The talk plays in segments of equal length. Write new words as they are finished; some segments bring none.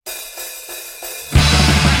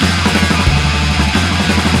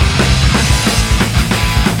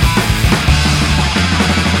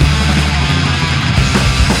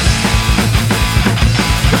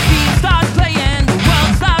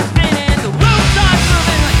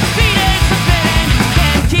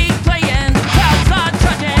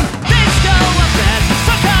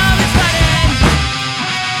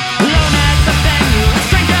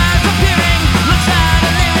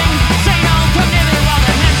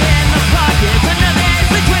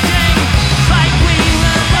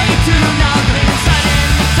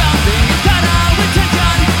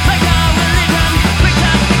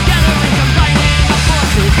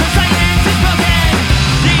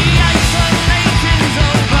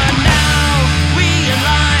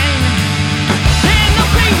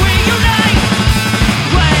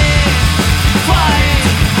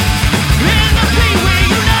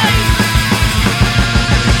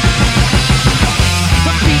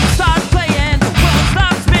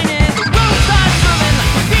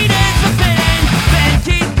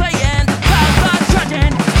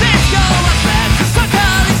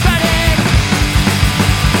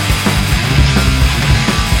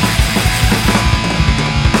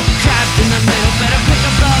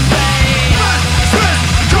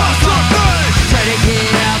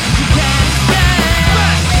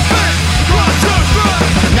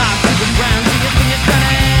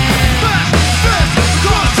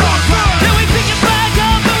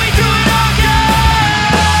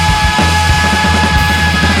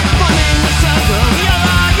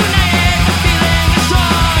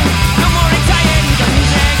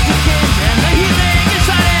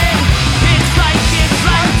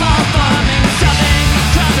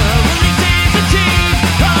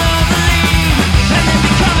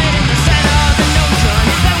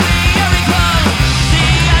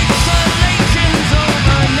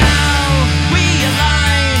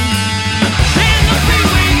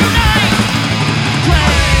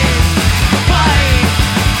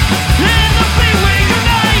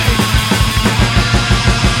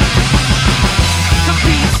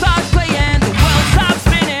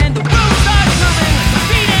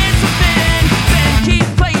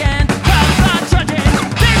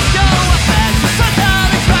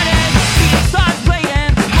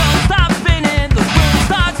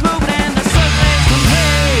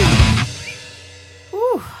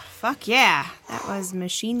fuck yeah. That was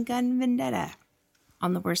Machine Gun Vendetta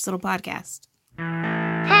on the Worst Little Podcast. Who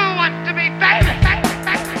wants to be famous?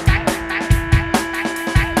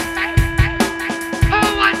 Who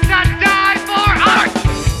wants to die for art?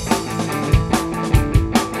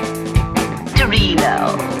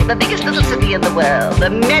 Torino, the biggest little city in the world,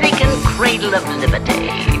 American cradle of liberty.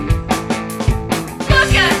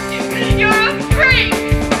 Look at you! You're a freak!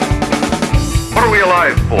 What are we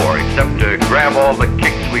alive for except to grab all the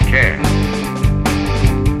kicks we can?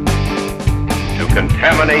 To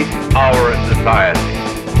contaminate our society.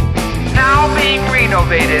 Now being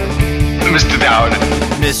renovated. Mr. Dowd.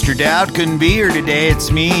 Mr. Dowd couldn't be here today.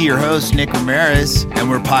 It's me, your host, Nick Ramirez, and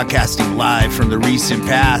we're podcasting live from the recent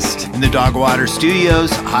past in the Dogwater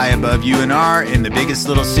Studios, high above UNR, in the biggest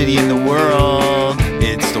little city in the world.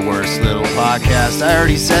 It's the Worst Little Podcast. I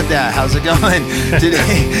already said that. How's it going?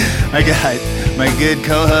 Today, I got my good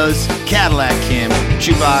co-host, Cadillac Kim,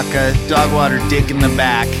 Chewbacca, Dogwater Dick in the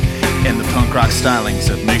back, and the punk rock stylings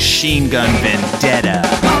of Machine Gun Vendetta.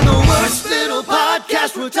 On the Worst Little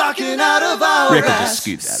Podcast, we're talking out of our Rick will ass. just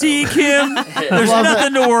scoot that See, Kim, there's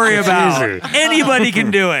nothing to worry about. easy. Anybody can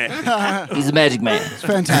do it. He's a magic man. It's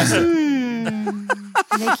fantastic.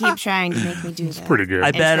 They keep trying to make me do that. Pretty good.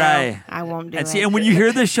 I bet I won't do And it. see, and when you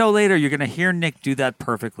hear this show later, you're going to hear Nick do that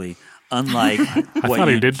perfectly. Unlike I what thought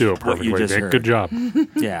he you- did do it what you perfectly, just Nick. heard. Good job.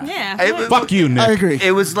 Yeah. Yeah. Fuck you, Nick. I agree.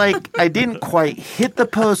 It was like I didn't quite hit the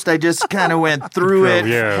post. I just kind of went through Oh, it.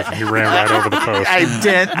 yeah, he ran right over the post. I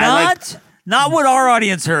did. Not what our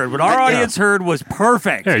audience heard. What our audience heard was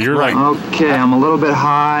perfect. Yeah, you're Right. like Okay, I'm a little bit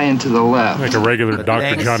high and to the left. a regular Dr.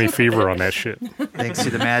 Thanks. Johnny Fever on that shit. Thanks to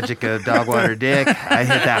the magic of Dogwater Dick, I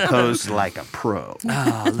hit that post like a pro.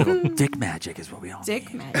 Oh, little dick magic is what we all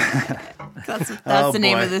Dick need. Magic. That's Oh, the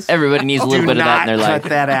name boy. of this. Everybody needs a little Do bit of that in not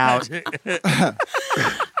their cut life. that out.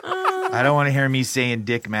 I don't want to hear me saying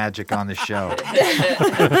dick magic on the show.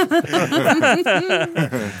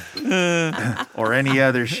 Or any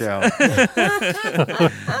other show.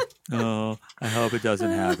 Oh, I hope it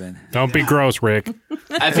doesn't happen. Don't be gross, Rick.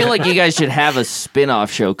 I feel like you guys should have a spin-off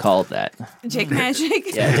show called that. Dick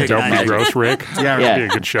Magic? Yeah, Dick Don't be Magic. gross, Rick. Yeah, Yeah. Be a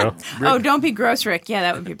good show. Oh, don't be gross, Rick. Yeah,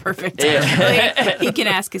 that would be perfect. Yeah. Actually. He can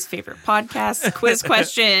ask his favorite podcast, quiz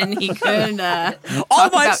question. He could All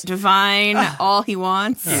talk my about Divine all he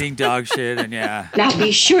wants. eating dog shit and yeah. Now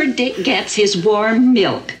be sure Dick gets his warm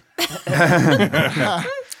milk.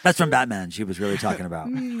 That's from Batman. She was really talking about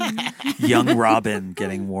young Robin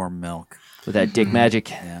getting warm milk. With that dick magic.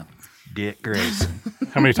 Yeah. Dick Grace.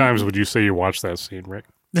 How many times would you say you watched that scene, Rick?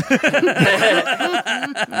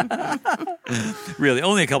 Really,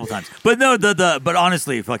 only a couple times. But no, but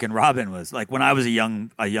honestly, fucking Robin was like when I was a young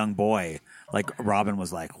boy. Like Robin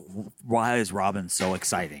was like, why is Robin so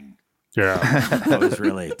exciting? Yeah. That was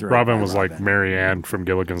really thrilled Robin by was like Mary Ann from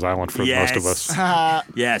Gilligan's Island for most of us.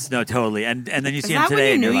 Yes, no, totally. And then you Is see him that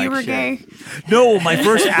today. when you and knew you're you were like, gay? shit. No, my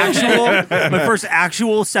first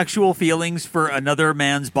actual sexual feelings for another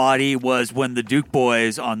man's body was when the Duke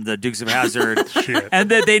boys on the Dukes of Hazzard, Shit. and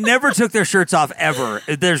they never took their shirts off ever.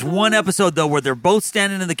 There's one episode though where they're both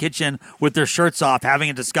standing in the kitchen with their shirts off, having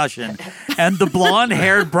a discussion, and the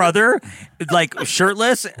blonde-haired brother, like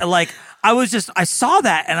shirtless, like I saw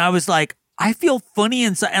that and I was like, I feel funny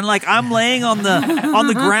inside, and like I'm laying on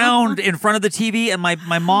the ground in front of the TV, and my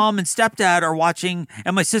mom and stepdad are watching,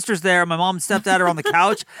 and my sister's there. And my mom and stepdad are on the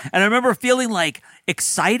couch, and I remember feeling like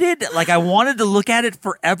excited, like I wanted to look at it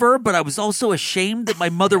forever, but I was also ashamed that my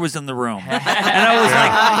mother was in the room, and I was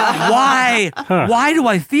like, why do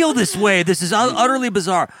I feel this way? This is utterly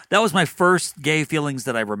bizarre. That was my first gay feelings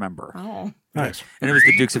that I remember. Oh. Nice. And it was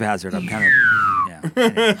the Dukes of Hazzard. I'm kind of,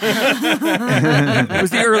 yeah. It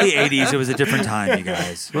was the early 80s. It was a different time, you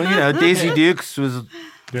guys. Well, Daisy Dukes was,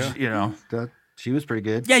 Yeah. she was pretty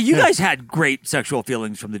good. Yeah, you guys had great sexual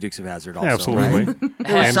feelings from the Dukes of Hazzard also. Absolutely. Right?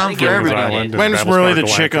 There was some for Gilligan's everybody. Island and Mine was Battlestar really the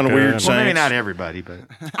chick on Galactica Weird and- Well, maybe Science. not everybody, but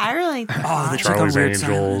I really Oh, the chick on Charlie's Weird Angels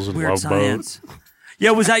Science. and Weird Love Science.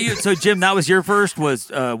 Yeah, was that you? So, Jim, that was your first, was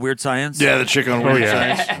Weird Science? Yeah, the chick on Weird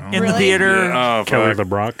yeah. Science. In the Really? theater? Yeah, oh, Kelly fuck.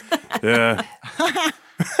 LeBrock. Yeah.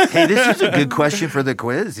 hey, this is a good question for the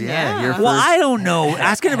quiz. Yeah, Yeah. your Well, first. I don't know.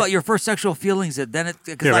 Asking about your first sexual feelings, and then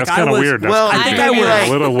because Yeah, like that's I kind of was, weird. well, That's I think creepy. I was-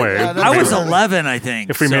 a little way. Yeah, I was Maybe. 11, I think.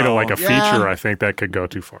 If we made it so- like a feature, Yeah. I think that could go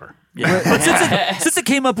too far. yeah. But since it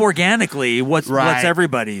came up organically, what's Right.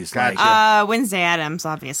 everybody's Gotcha. like? Wednesday Addams,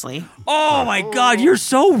 obviously. Oh my God, you're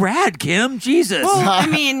so rad, Kim. Jesus, Well, I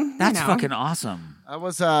mean, that's you know. fucking awesome. I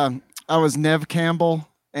was Nev Campbell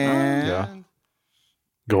and Yeah.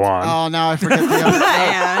 Go on. Oh, now I forget the other.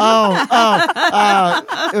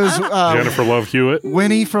 It was Jennifer Love Hewitt.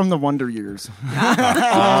 Winnie from the Wonder Years.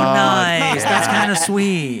 Nice. That's kind of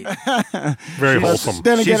sweet. Very wholesome.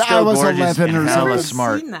 Then again, She's I so was gorgeous 11 or and hella something.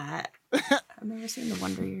 smart. I've seen that. I've never seen the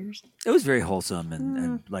Wonder Years. It was very wholesome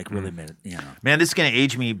and like really made it, you know. Man, this is gonna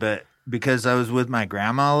age me, but because I was with my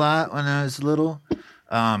grandma a lot when I was little,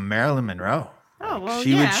 Marilyn Monroe. Oh, well,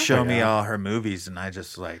 She yeah. would show me all her movies, and I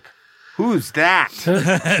just like, who's that?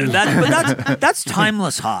 That's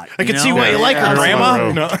timeless hot. I can you see know? why you like her, Grandma.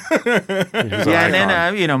 Monroe. No. Yeah,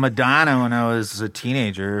 and then Madonna when I was a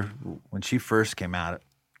teenager, when she first came out,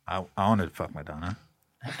 I wanted to fuck Madonna.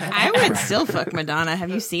 I would still fuck Madonna.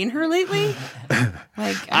 Have you seen her lately?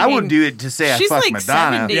 Like, I would do it to say I she's fuck like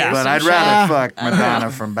Madonna, 70 or but some I'd shit. rather fuck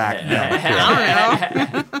Madonna from back then. I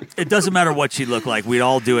don't know. It doesn't matter what she looked like. We'd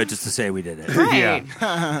all do it just to say we did it. Right.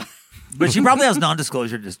 But she probably has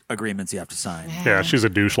non-disclosure agreements you have to sign. Yeah, she's a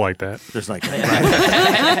douche like that. There's like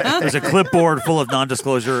there's a clipboard full of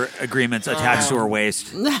non-disclosure agreements attached to her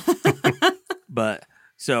waist. But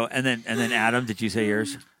so and then Adam, did you say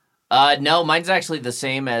yours? No, mine's actually the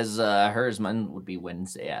same as hers. Mine would be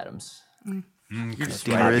Wednesday Addams.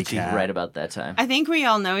 Christina Ricci. Right about that time. I think we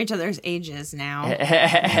all know each other's ages now.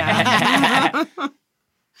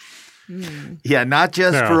 Yeah, not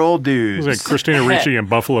just Yeah. for old It dudes. was like Christina Ricci in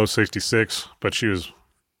Buffalo '66, but she was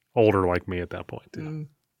older like me at that point. Too.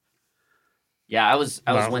 Yeah, I was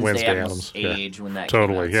Not Wednesday Addams' Addams, yeah. age when that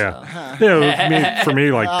Totally, came out, yeah. so. Yeah, for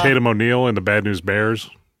me, like Tatum O'Neal and the Bad News Bears,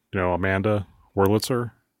 Amanda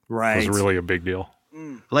Wurlitzer Right. was really a big deal.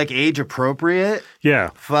 Like age appropriate? Yeah.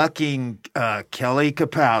 Fucking Kelly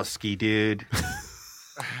Kapowski, dude.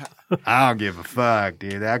 I don't give a fuck,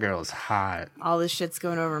 dude. That girl's hot. All this shit's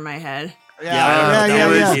going over my head.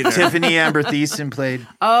 It was Tiffany Amber Thiessen played.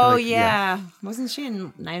 Oh, Kelly- yeah. Wasn't she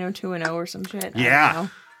in 90210 or some shit? I don't Yeah. know.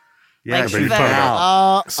 Yeah, Like she was the-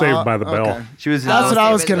 Val. Saved by the Bell. Okay. She was. That's what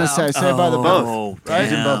I was Saved by going the to say. Bell. Saved by the Bell. Oh, Right?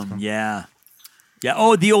 damn. Both of them. Yeah. Yeah.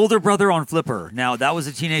 Oh, the older brother on Flipper. Now that was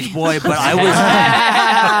a teenage boy, but I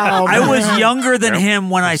was younger than him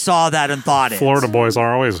when I saw that and thought it. Florida boys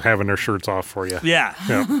are always having their shirts off for you. Yeah.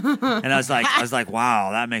 Yep. And I was like,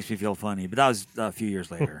 wow, that makes me feel funny. But that was a few years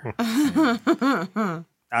later.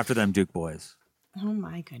 After them Duke boys. Oh,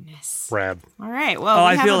 my goodness. Rad. All right. Well, Oh, we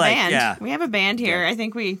I have feel a like, band. yeah. We have a band here. I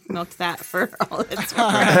think we milked that for all it's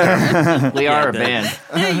worth. We are a band.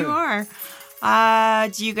 Yeah, you are.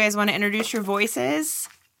 Do you guys want to introduce your voices?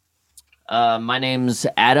 My name's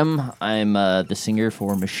Adam. I'm the singer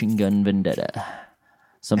for Machine Gun Vendetta.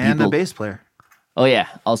 Some And people. the bass player. Oh yeah,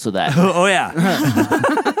 also that. Oh, yeah.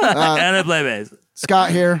 And I play bass.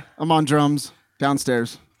 Scott here. I'm on drums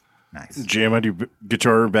downstairs. Nice. Jam, I do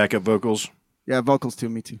guitar, backup vocals. Yeah, vocals too.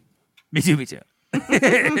 Me too. Me too, me too.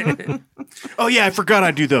 Oh yeah, I forgot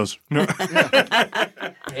I do those. No.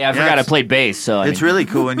 Yeah, I forgot I played bass. So It's really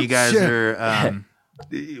cool when you guys Shit. are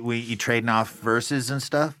you trading off verses and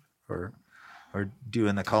stuff, or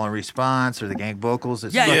doing the call and response or the gang vocals.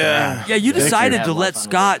 It's fucking rad. Yeah, you decided Have to a lot let of fun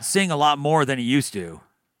with Scott sing a lot more than he used to.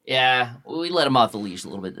 yeah, we let him off the leash a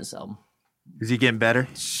little bit this album. Is he getting better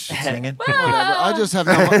at singing? Whatever. I just have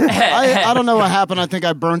no. I don't know what happened. I think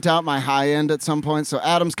I burnt out my high end at some point. So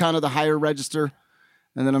Adam's kind of the higher register,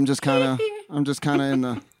 and then I'm just kind of in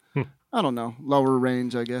the, I don't know, lower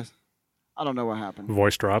range, I guess. I don't know what happened.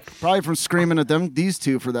 Voice dropped. Probably from screaming at these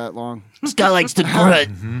two for that long. Scott likes to grunt.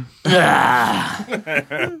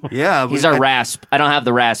 Yeah, He's our rasp. I don't have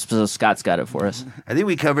the rasp, so Scott's got it for us. I think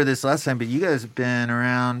we covered this last time, but you guys have been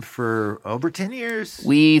around for over 10 years.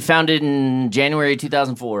 We founded in January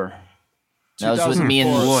 2004. That was with me and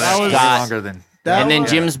 2004. Boy, that was Scott. longer than. And then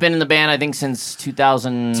Jim's been in the band, I think, since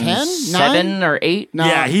 2007 or 8. No,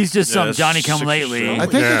 Yeah, he's just some Yeah, Johnny come 6 or lately. I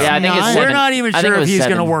think Yeah. it's Yeah, I think it's 9. We're 7. not even I think sure it if was he's going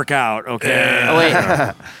to 7. work out. Okay. Oh, wait.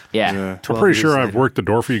 Yeah. I'm pretty sure I've worked the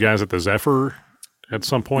door for you guys at the Zephyr at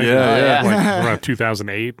some point. Yeah, Like around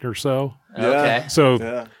 2008 or so. Okay.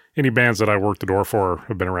 So any bands that I worked the door for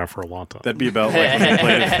have been around for a long time. That'd be about like when you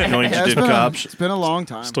played Anointed Yeah, Did Cops. it's been a long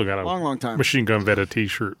time. Still got a long time. Machine Gun Vendetta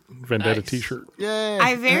t-shirt. Nice. t-shirt. Yeah.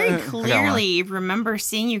 I very clearly remember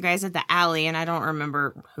seeing you guys at the alley, and I don't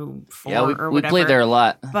remember who for Yeah, or we whatever. played there a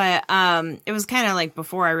lot. But it was kind of like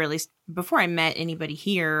before I met anybody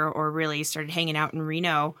here or really started hanging out in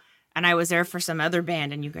Reno, and I was there for some other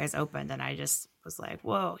band, and you guys opened, and I just was like,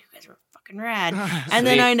 "Whoa, you guys are fucking rad!" And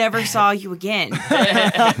then I never saw you again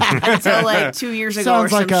until like 2 years ago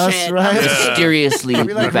Sounds or like some us, shit. right? Mysteriously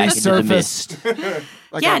We, like, back into the resurfaced. mist.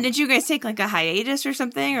 Like Yeah, a- did you guys take like a hiatus or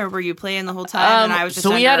something, or were you playing the whole time? And I was just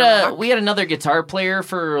so we under had a rock? we had another guitar player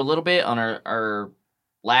for a little bit on our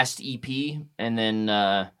last EP, and then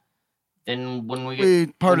then when We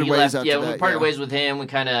parted when he ways left, after yeah, that, we parted yeah. ways with him. We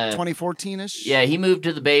kind of 2014-ish? Yeah, he moved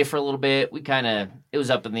to the Bay for a little bit. We kind of it was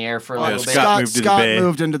up in the air for a little bit. Scott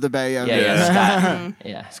moved into the Bay. Yeah, Scott.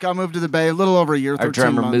 Yeah. Scott moved to the Bay a little over a year. Our 13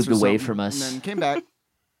 drummer months moved or away something, from us. and then came back.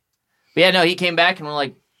 But yeah, no, he came back and we're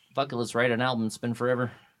like, fuck it, let's write an album. It's been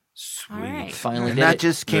forever. All right. Finally And did that it.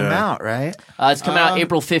 just came out, right? It's coming out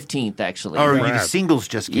April 15th, actually. Or the singles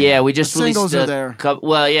just came Yeah, out. we just The singles released are there.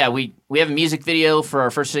 Well, yeah, we have a music video for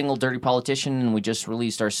our first single, Dirty Politician, and we just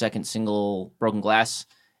released our second single, Broken Glass,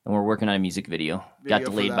 and we're working on a music video. Got Video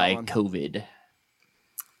for delayed that by one. COVID.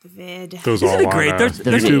 The vid. Those Isn't all it on great? There's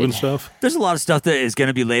YouTube and stuff. There's a lot of stuff that is going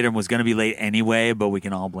to be late and was going to be late anyway, but we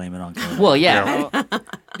can all blame it on COVID. Well, yeah.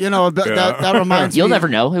 You know, that reminds You'll me. never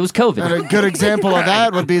know. It was COVID. And a good example of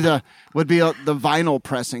that would be the vinyl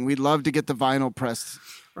pressing. We'd love to get the vinyl pressed.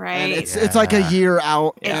 Right. And it's like a year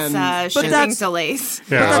out. It's and shipping delays.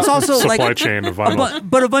 Yeah, But that's also supply like chain of vinyl.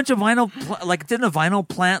 But a bunch of vinyl, didn't a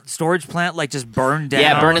vinyl storage plant, like just burn down?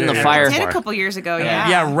 Yeah, burn in the fire. It did a couple years ago, yeah.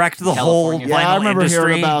 Yeah, wrecked the whole California. vinyl I remember industry.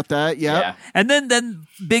 hearing about that. Yep. Yeah. And then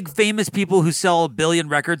big famous people who sell a billion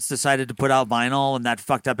records decided to put out vinyl, and that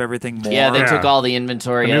fucked up everything more. Yeah, they took all the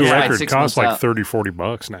inventory. A new It's like record 6 costs months like out.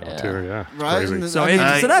 $30-$40 now too. Yeah, Right? crazy. And So, I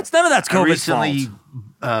mean, so that's none of that's I COVID's recently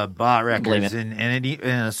fault. bought Blame records, it. and in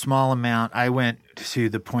a small amount. I went to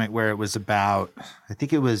the point where it was about, I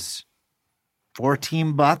think it was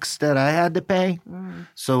 $14 that I had to pay.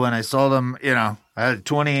 So when I sold them, I had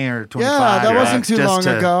 20 or 25. yeah, that wasn't too just long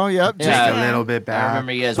to ago. Yep. Take Yeah. a little bit I back.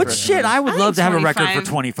 remember you guys. But were- shit, I would I love think to have a record 25. for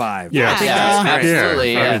 25. Yeah,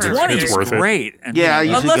 absolutely. Yeah, Yeah. it's 20 is worth it. great. And, Yeah, I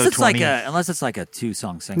usually unless go it's 20. unless it's like a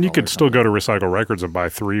 2-song single. You or could still something. go to Recycle Records and buy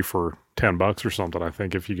 3 for $10 or something. I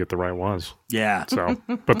think if you get the right ones. Yeah. So,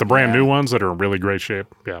 but the brand new ones that are in really great shape,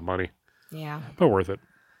 yeah, money, Yeah. but worth it.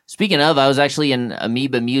 Speaking of, I was actually in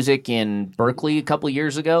Amoeba Music in Berkeley a couple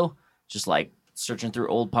years ago, just like searching through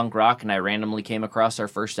old punk rock, and I randomly came across our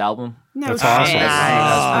first album. No That's shit. awesome.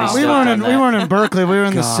 I was We pretty weren't stoked in on we that. weren't in Berkeley. We were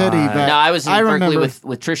in the city. But No, I was in Berkeley remember,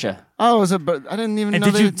 with Trisha. Oh, was it? But I didn't even And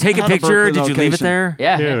know. did you they take a had picture? Berkeley Did you leave it location. there?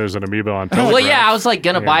 Yeah. Yeah, there's an Amoeba on Telegram. Well, yeah, I was like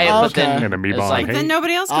gonna buy it, but Okay. then And Amoeba it's on like Hate. Then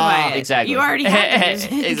nobody else could buy it. exactly. You already had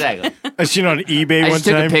it. exactly. I seen on eBay I one just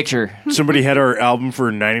took time. a picture. Somebody had our album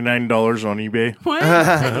for $99 on eBay. What?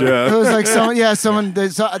 It was like someone.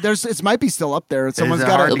 There's it might be still up there. Someone's it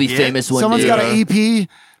got hard It'll to be get? famous one Someone's day. got an EP.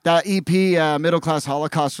 That EP, Middle Class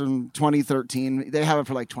Holocaust from 2013. They have it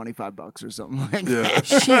for like $25 or something like that.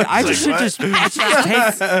 Shit, I should just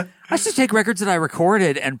take records that I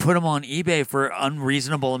recorded and put them on eBay for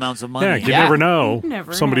unreasonable amounts of money. Yeah, you Yeah. never know.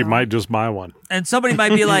 Never Somebody know. might just buy one. And somebody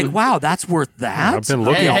might be like, "Wow, that's worth that." I've been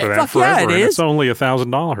looking for that Fuck forever, yeah, it and is. it's only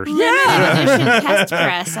 $1,000. Yeah. Limited edition test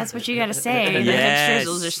press. That's what you got to say. The Yes. hipsters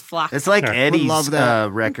will just flock. It's like Yeah. Eddie's love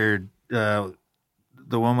that. record, the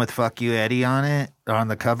one with "Fuck You, Eddie" on it, on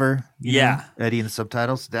the cover. you Yeah. know? Eddie in the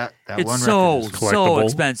subtitles. That It's one so record is collectible.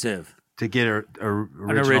 expensive. to get a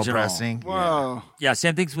original pressing. Whoa. Yeah,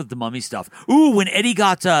 same things with the Mummy stuff. Ooh, when Eddie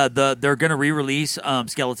got they're gonna re-release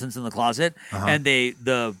Skeletons in the Closet, and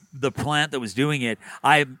the plant that was doing it,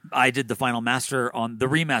 I did the final master on the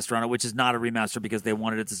remaster on it, which is not a remaster because they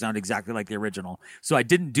wanted it to sound exactly like the original. So I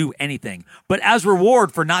didn't do anything. But as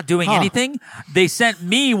reward for not doing anything, they sent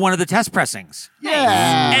me one of the test pressings.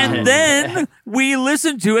 Yeah. And then we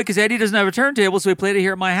listened to it because Eddie doesn't have a turntable, so we played it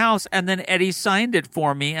here at my house. And then Eddie signed it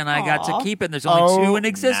for me, and I got to keep it. And there's only 2 in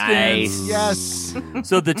existence. Nice. Yes.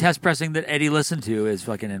 So the test pressing that Eddie listened to is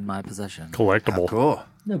fucking in my possession. Collectible. Cool.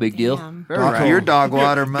 No big deal. Your dog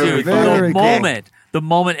water mode. Dude, Very the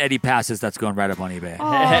moment Eddie passes, that's going right up on eBay.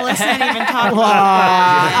 Oh, let's not even talk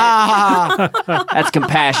about That's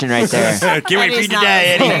compassion right there. Can't wait for you to not- die,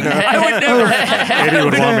 Eddie. I would never. Eddie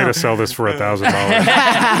would want me to sell this for $1,000.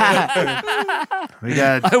 We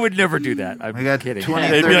got I would never do that. I'm we got kidding. 20.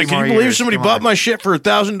 They'd be 30 like, "Can more you believe years. somebody Come bought on." my shit for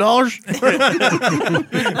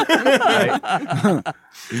 $1,000?"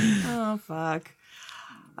 Oh, fuck.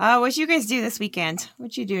 What you guys do this weekend?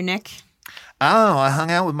 What'd you do, Nick? Oh, I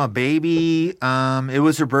hung out with my baby. It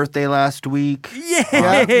was her birthday last week. Yay!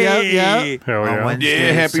 Hell On yeah. Wednesday,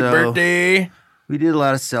 Yeah, happy so birthday. We did a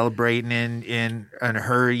lot of celebrating and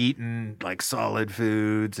her eating like solid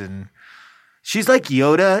foods, and she's like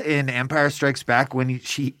Yoda in Empire Strikes Back when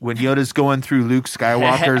Yoda's going through Luke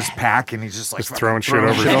Skywalker's pack and he's just like Just throwing shit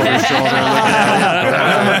over his shoulder.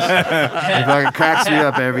 It fucking cracks me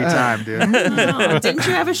up every time, dude. Oh, didn't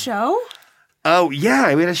you have a show? Oh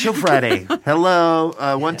yeah, we had a show Friday. Hello,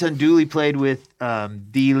 One Ton Dooley played with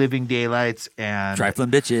The Living Daylights and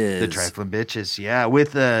Trifling Bitches. The Trifling Bitches, yeah,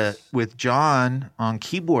 with John on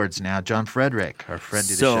keyboards now. John Frederick, our friend,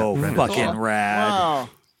 did a show. So Friend of the fucking show. rad. Wow.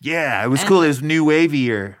 Yeah, it was cool. It was new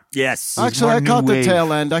wavier. Yes. Actually, I caught the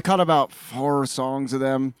tail end. I caught about 4 songs of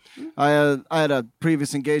them. I had a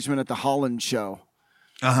previous engagement at the Holland show.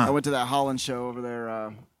 I went to that Holland show over there,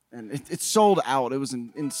 and it sold out. It was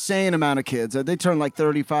an insane amount of kids. They turned like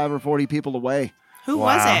 35 or 40 people away. Who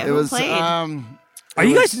was it? It was played? Are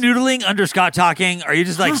you guys noodling under Scott talking? Are you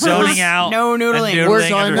just like zoning out? No noodling.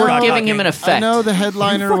 We're giving him an effect. I know the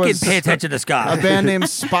headliner you was pay attention to Scott. A band named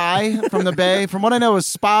Spy from the Bay. From what I know, is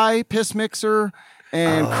Spy, Piss Mixer,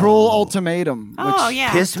 and Cruel Ultimatum.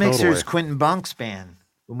 Piss Mixer is Quentin Bunk's band.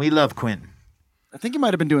 And we love Quentin. I think he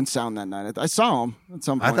might have been doing sound that night. I saw him at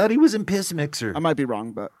some point. I thought he was in Piss Mixer. I might be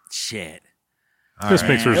wrong, but shit. Piss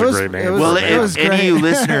Mixer is a great name. Well, if any of you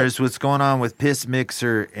listeners, what's going on with Piss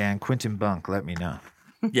Mixer and Quentin Bunk, let me know.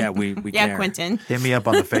 Yeah, we care. Quentin. Hit me up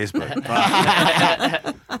on the Facebook.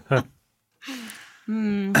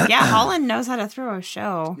 Yeah, Holland knows how to throw a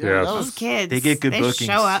show. Yeah, those kids. They get good bookings.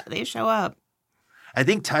 They show up. I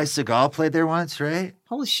think Ty Segall played there once, right?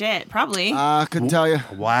 Holy shit, probably. I couldn't tell you.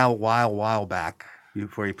 A while back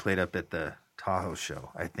before he played up at the Tahoe show,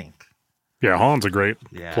 I think. Yeah, Holland's a great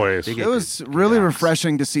place. It was really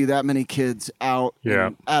refreshing to see that many kids out Yeah.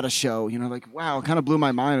 at a show. You know, like, wow, it kind of blew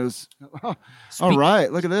my mind. It was, all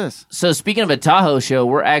right, look at this. So speaking of a Tahoe show,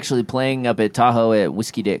 we're actually playing up at Tahoe at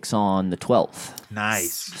Whiskey Dick's on the 12th.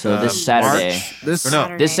 Nice. So this Saturday. This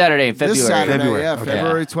Saturday in February. This Saturday, Okay.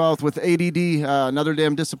 February 12th with ADD, Another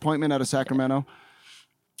Damn Disappointment out of Sacramento.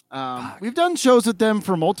 We've done shows with them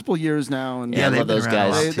for multiple years now, and Yeah, I love those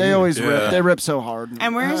guys. They always rip. They rip so hard.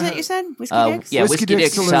 And where is it? You said Whiskey Dick's. Yeah, Whiskey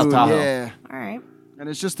Dick's, Saloon, South Tahoe. Yeah, All right. and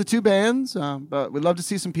it's just the 2 bands, but we'd love to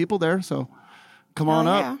see some people there. So come on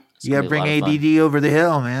up. You got to bring ADD over the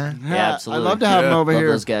hill, man. Yeah, absolutely. I'd love to have them over Love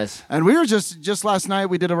here. those guys. And we were just last night.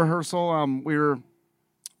 We did a rehearsal. We were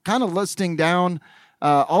kind of listing down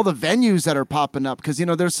all the venues that are popping up because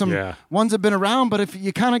there's some ones that have been around, but if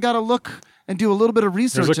you kind of got to look and do a little bit of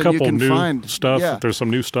research, There's a and you couple can new find stuff. Yeah. There's some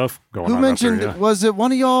new stuff going Who on mentioned? out there, yeah. Was it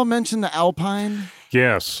one of y'all mentioned the Alpine?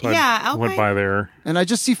 Yes. I went by there. And I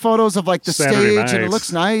just see photos of like the Saturday stage, and it nights.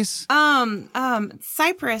 looks nice.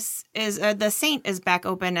 Cypress is the Saint is back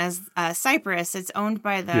open as Cypress. It's owned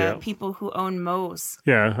by the people who own Moe's.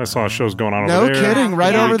 Yeah, I saw shows going on No over there. kidding,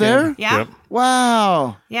 right over there? Yeah. Yep.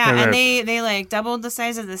 Wow. Yeah, And and that- they like doubled the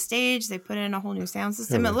size of the stage. They put in a whole new sound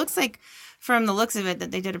system. It looks like, from the looks of it, that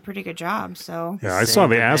they did a pretty good job. So Yeah, I saw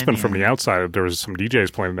the Aspen from the outside. There was some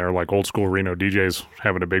DJs playing there, like old school Reno DJs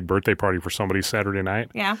having a big birthday party for somebody Saturday night.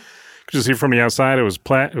 yeah. Because you see from the outside, it was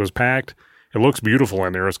packed. It looks beautiful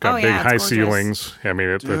in there. It's got Oh, big yeah, it's high gorgeous. ceilings. I mean,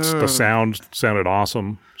 it's the sound sounded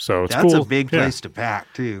awesome. So it's That's cool. a big Yeah. place to pack,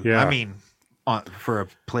 too. Yeah. I mean, for a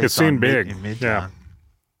place It seemed on big. in Midtown. Yeah.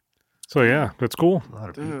 So yeah, that's cool. A lot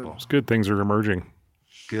of people. It's good. Things are emerging.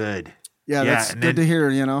 Good. Yeah, that's and good then to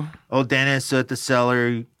hear. Old Dennis at the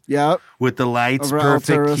cellar Yeah. with the lights Over at perfect.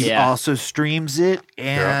 Alturas. He Yeah. also streams it. Oh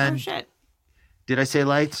And shit. did I say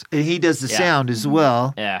lights? And he does the Yeah. sound as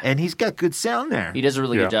well. Yeah. And he's got good sound there. He does a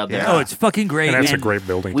really good job there. Yeah. Oh, it's fucking great. And that's a And- great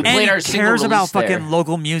building. We too. And played he our single cares about release there. fucking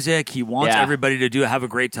local music. He wants Yeah. everybody to have a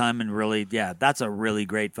great time and really, that's a really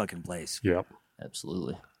great fucking place. Yep.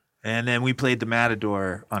 Absolutely. And then we played the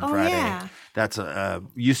Matador on Oh, Friday. yeah. That's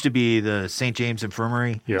used to be the St. James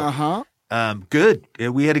Infirmary. Yeah. Uh-huh. Good.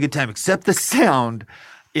 We had a good time, except the sound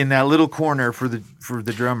in that little corner for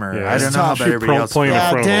the drummer. Yeah, I it's don't know how tough. about You're everybody else. playing in Yeah,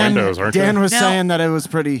 front of the Dan, windows, aren't Dan you? was Now- saying that it was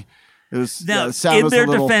pretty. It was Now, the sound in was their a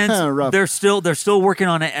little defense, rough. they're still working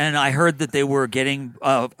on it, and I heard that they were getting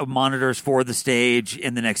monitors for the stage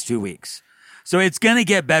in the next 2 weeks. So it's gonna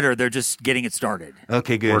get better. They're just getting it started.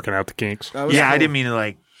 Okay, good. Working out the kinks. That was Yeah, I cool. didn't mean to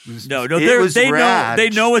like. No, It was they know rad. they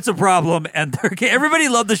know it's a problem, and everybody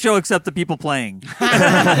loved the show except the people playing.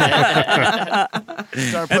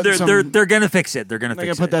 Start And putting they're gonna fix it. They're gonna They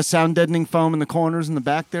fix gonna put it. that sound deadening foam in the corners in the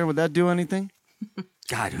back there. Would that do anything?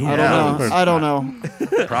 God, who I knows? don't know. I don't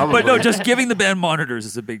know. Probably. But no, just giving the band monitors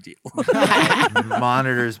is a big deal.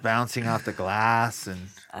 monitors bouncing off the glass, and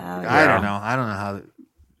I don't know. I don't know how.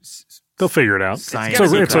 They'll figure it out. Science So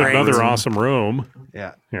is it's great. another awesome room.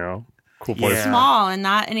 Yeah. You know, cool place. Yeah. Small and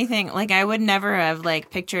not anything like I would never have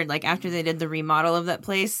like pictured like after they did the remodel of that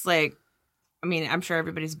place. Like, I mean, I'm sure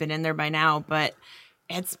everybody's been in there by now, but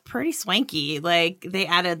it's pretty swanky. Like they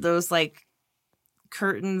added those like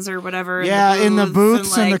curtains or whatever. Yeah, in the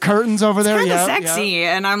booths and the like, curtains over there. Kind of Yeah, sexy,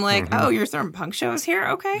 yeah. and I'm like, oh, you're throwing punk shows here?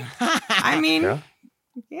 Okay. I mean,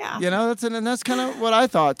 yeah. You know, that's kind of what I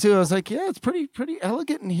thought too. I was like, yeah, it's pretty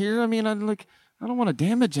elegant in here. I mean, I don't want to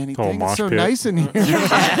damage anything. mosh It's so pit. nice in here.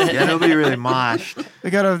 Yeah, nobody really moshed. They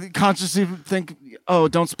gotta consciously think, oh,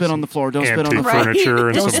 don't spit on the floor. Don't spit on the Antique floor. furniture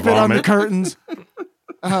and Don't some spit on the vomit. curtains.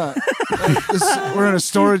 We're in a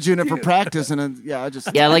storage unit for practice, and then, I just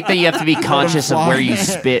Yeah, I like that you have to be conscious of where you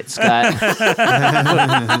spit, Scott.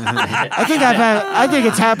 I think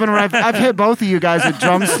it's happened where I've hit both of you guys with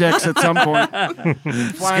drumsticks at some point.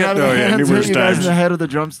 Flying out of the hands, hit you guys in the head of the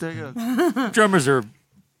drumstick. Drummers are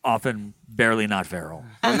often barely not feral.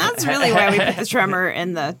 And that's really why we put the drummer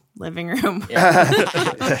in the living room. So we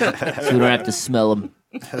don't have to smell them.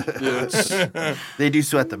 They do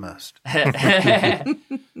sweat the most.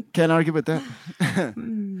 Can't argue with that.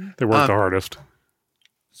 They work the hardest.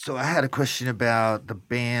 So I had a question about the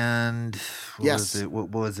band. Yes. What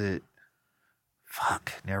was it?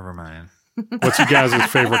 Fuck, never mind. What's you guys'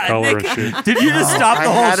 favorite color and shit? Did you just stop the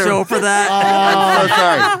whole show for that? I'm so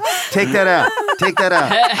sorry. Take that out. Take that out.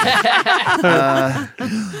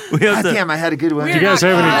 God damn, I had a good one. Do you guys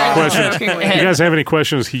have any questions? Do you guys have any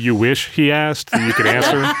questions you wish he asked that you could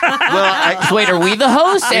answer? Well, wait, are we the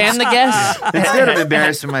host and the guest? Instead of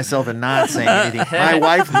embarrassing myself and not saying anything, my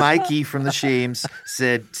wife Mikey from the Shames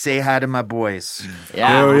said, "Say hi to my boys."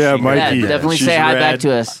 Yeah. Oh yeah, Mikey. Yeah, definitely She's say hi rad. back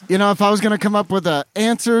to us. You know, if I was going to come up with an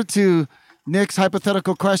answer to Nick's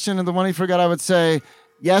hypothetical question and the one he forgot, I would say,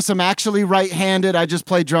 yes, I'm actually right-handed. I just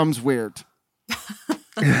play drums weird.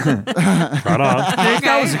 Right on. Nick,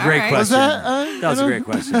 that was a great question. Was that, That was a great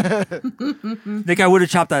question. Nick, I would have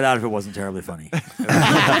chopped that out if it wasn't terribly funny. Oh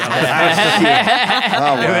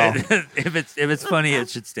well. If it's funny, it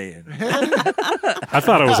should stay in. I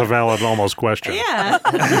thought it was a valid almost question. Yeah.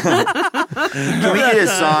 Can we get a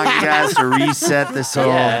song, you guys, to reset this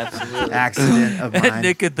whole accident of mine?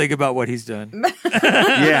 Nick could think about what he's done.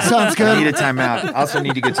 Yeah, Sounds good. I need a timeout. Also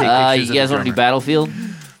need to go take pictures. You guys want to do Battlefield?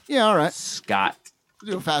 Yeah, all right. Scott.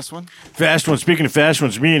 Do a fast one. Fast one. Speaking of fast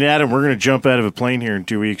ones, me and Adam, we're going to jump out of a plane here in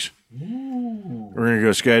 2 weeks. We're going to go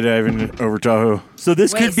skydiving over Tahoe. So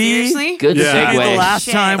this Wait, could be seriously? Good Yeah. the segue. last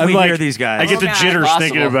time we hear these guys. I get the God. jitters Possible.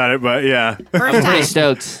 thinking about it, but yeah. First I'm pretty time.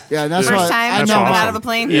 stoked. Yeah, that's First why time I jumping know. awesome. out of the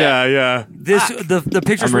plane. Yeah. This the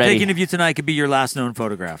pictures I'm we're ready. taking of you tonight could be your last known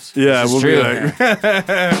photographs. Yeah, This is we'll true. be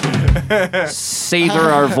like, Savor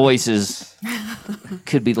our voices.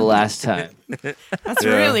 Could be the last time. That's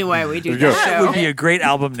really why we do There you this go. That show. would be a great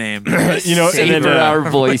album name. you know, and Savor then our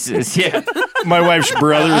voices. Yeah. my wife's I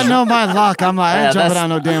brothers, know my luck. I'm like, I Yeah, ain't jumping that's- on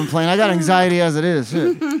no damn plane. I got anxiety as it is.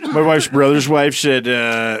 Shit. my wife's brother's wife said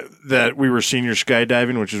that we were senior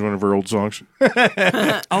skydiving, which is one of her old songs.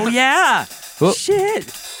 Oh yeah.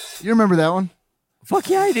 Shit. You remember that one? Fuck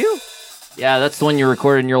yeah, I do. Yeah, that's the one you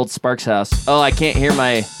recorded in your old Sparks house. Oh, I can't hear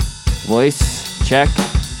my voice. Check.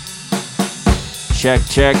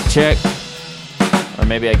 Check. Or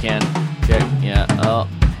maybe I can. Check. Yeah. Oh.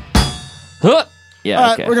 Huh. Yeah, All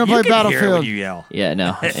right, okay. we're going to You play can hear it when Battlefield. you yell. Yeah,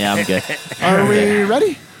 no. Yeah, I'm good. Are we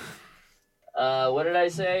ready? What did I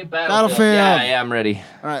say? Battlefield. Yeah, I'm ready.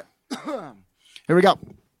 All right. Here we go.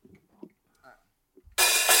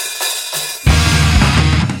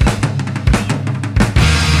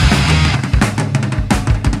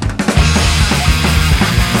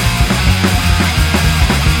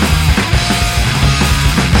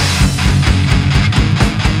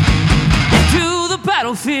 Into the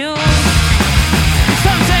battlefield.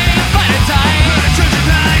 Some say fight or die.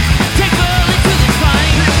 Take bullet to the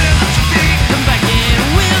spine. Come back in a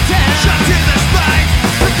wheelchair. Shot to the spine.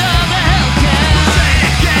 Put down the Hellcat. Say it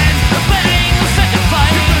again. The betting will second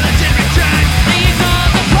fight. They ignore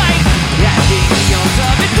the price. Asking your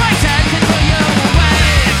job in price tag can throw you away.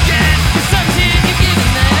 The something you're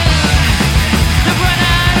giving them. The run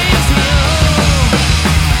out of your slow.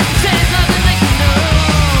 Says nothing they can know.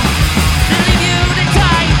 They leave you to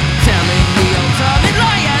die.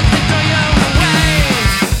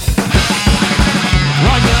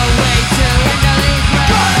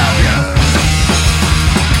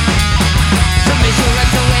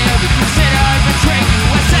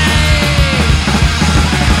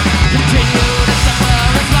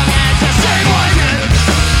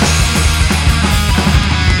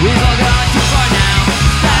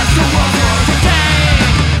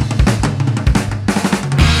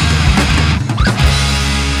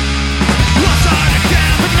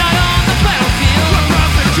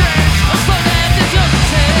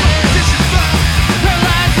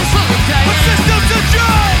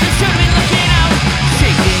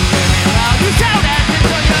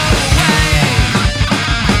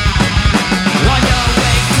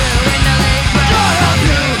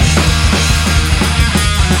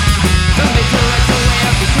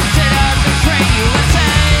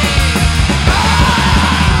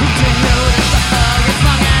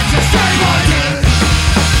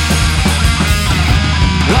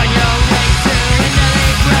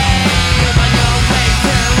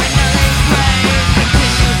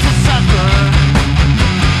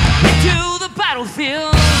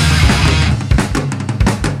 battlefield.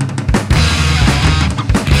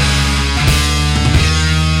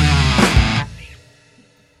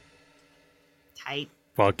 Tight.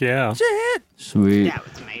 Fuck yeah. Sweet. That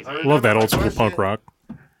was amazing. Love that old school punk rock.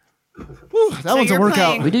 That one's a you're workout.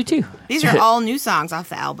 playing- We do too. These are all new songs off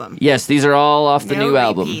the album. Yes, these are all off the No new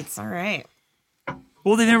album. repeats. All right.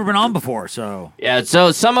 Well, they've never been on before, so. Yeah,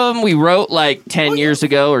 so some of them we wrote like 10 years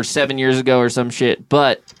ago or 7 years ago or some shit,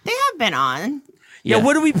 but They have been on. Yeah,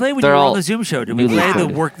 what did we play when They're you were all on the Zoom show? Did we newly play the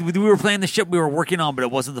recorded. work? We were playing the shit we were working on, but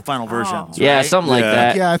it wasn't the final version. Yeah, right? something like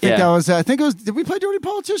that. Yeah, I think that was. I think it was. Did we play Dirty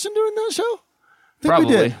Politician during that show? I think Probably.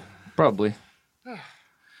 we did. Probably.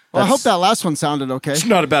 Well, I hope that last one sounded okay. It's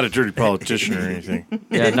not about a dirty politician or anything.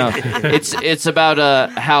 Yeah, no. It's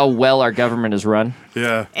about how well our government is run.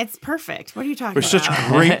 Yeah. It's perfect. What are you talking We're such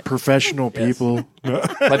about? great professional people.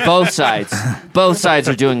 But both sides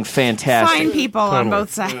are doing fantastic. Fine people on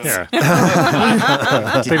both sides. Yeah.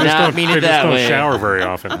 Did not mean it that don't way. shower very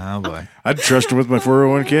often. Oh boy. I'd trust him with my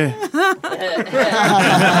 401k.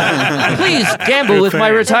 Please gamble Good with my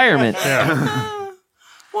thing. retirement.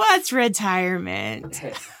 What's retirement?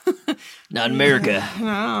 Not in America.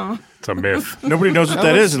 No. It's a myth. Nobody knows what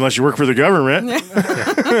that is unless you work for the government.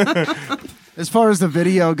 As far as the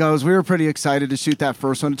video goes, we were pretty excited to shoot that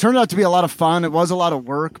first one. It turned out to be a lot of fun. It was a lot of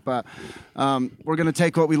work, but we're going to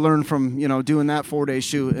take what we learned from doing that 4-day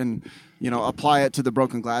shoot and apply it to the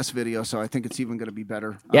Broken Glass video. So I think it's even going to be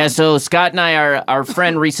better. Yeah, so Scott and I, our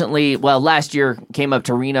friend recently, last year came up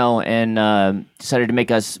to Reno and decided to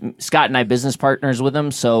make us, Scott and I, business partners with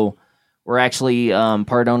him. So we're actually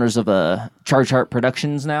part owners of Charge Heart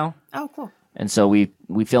Productions now. Oh, cool. And so we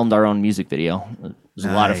filmed our own music video. It was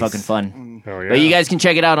a lot of Nice. fucking fun. Oh, yeah. But you guys can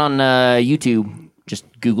check it out on YouTube. Just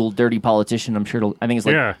Google Dirty Politician. I'm sure I think it's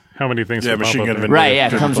like... Yeah. How many things? Yeah, will pop Machine up Gun there? Vendetta. Right, yeah,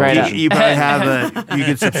 it comes right up. You probably have you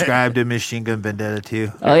can subscribe to Machine Gun Vendetta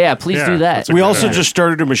too. Oh, yeah, please Yeah, do that. that's a We good also idea. just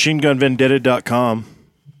started a machinegunvendetta.com.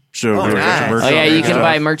 So Oh, we got some nice. merch Oh, on yeah, there. you can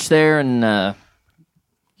buy merch there and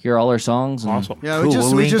hear all our songs. And Awesome. Yeah, Cool. we just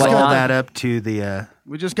we'll we link just all got that up to the.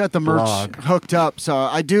 we just got the merch blog. hooked up. So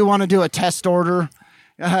I do want to do a test order.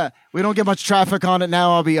 We don't get much traffic on it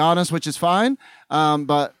now, I'll be honest, which is fine.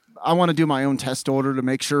 But I want to do my own test order to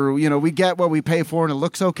make sure we get what we pay for and it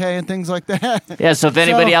looks okay and things like that. Yeah, so if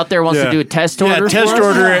anybody out there wants to do a test order, test for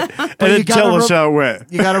us, order it and But you then gotta tell us how it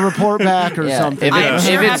went. You got to report back or Yeah. something. If I'm If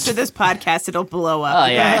sure it's- after this podcast, it'll blow up.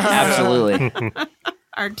 Oh, yeah, absolutely.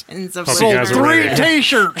 Our tens of Hope you guys are listeners. ready.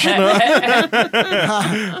 T-shirts.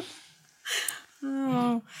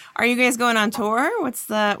 Oh. Are you guys going on tour? What's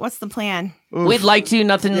the plan? We'd like to.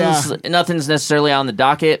 Nothing's necessarily on the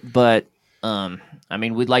docket, but I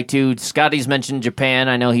mean, we'd like to. Scotty's mentioned Japan.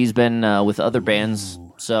 I know he's been with other bands,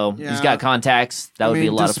 so he's Yeah. got contacts. That would be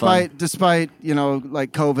a lot of fun. Despite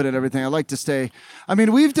like COVID and everything, I like to stay. I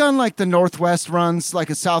mean, we've done like the Northwest runs, like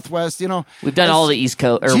a Southwest. We've done all the East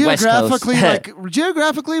Coast or West Coast.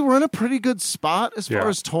 Geographically, we're in a pretty good spot as far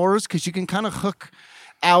as tours because you can kind of hook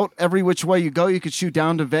out every which way you go. You could shoot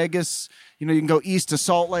down to Vegas. You can go east to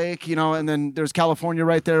Salt Lake. And then there's California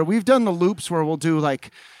right there. We've done the loops where we'll do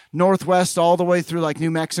like Northwest all the way through like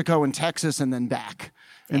New Mexico and Texas and then back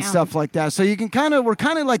and Damn. stuff like that. So you can we're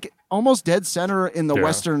kind of like almost dead center in the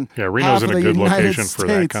western. Yeah, half Reno's of in a the good United location for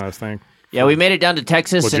that States. kind of thing. Yeah, we made it down to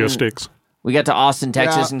Texas. Logistics. And we got to Austin,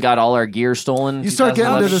 Texas, Yeah. and got all our gear stolen. You start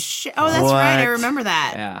getting to 2011. the Oh, that's right. I What? remember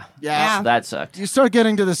that. Yeah. Yeah. So that sucked. You start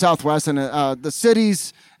getting to the Southwest and the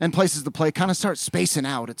cities and places to play kind of start spacing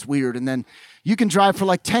out. It's weird. And then you can drive for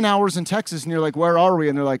like 10 hours in Texas and you're like, where are we?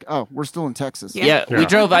 And they're like, oh, we're still in Texas. Yeah, Yeah. we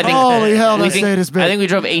drove. I think. Holy hell, we that think- state is big. I think we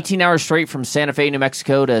drove 18 hours straight from Santa Fe, New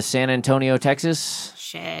Mexico, to San Antonio, Texas.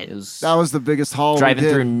 Shit. It was That was the biggest haul driving we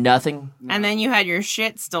did. through nothing. And then you had your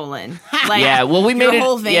shit stolen. Like, Yeah, well, we your made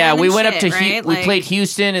whole it. van Yeah, we and went up shit, to right? we Like- played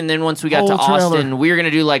Houston, and then once we got to Whole trailer. Austin, we were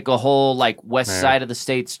gonna do like a whole like west Man. side of the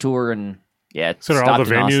states tour, and yeah, So are all the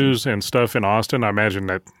stopped in Austin. venues and stuff in Austin. I imagine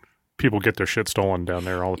that people get their shit stolen down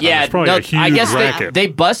there all the time. Yeah, it's probably no, a huge I guess racket. they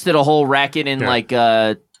busted a whole racket in Yeah. like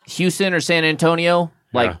Houston or San Antonio,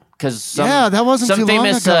 like Yeah. because some that wasn't some too long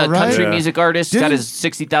famous ago, right? country Yeah. music artist got Didn't- his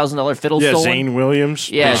 $60,000 fiddle Yeah, stolen. Zane Williams.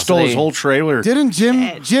 Yeah, They so stole his they- whole trailer. Didn't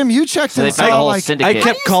Jim, you checked So they and found a saw whole like syndicate. I How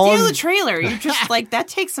kept do you steal calling. a trailer? You just like that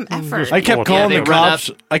takes some effort. I kept Yeah, calling they the run cops.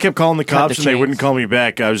 up, I kept calling the cut cops, the and they wouldn't chains. call me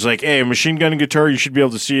back. I was like, "Hey, a machine gun and guitar. You should be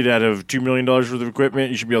able to see it out of $2 million worth of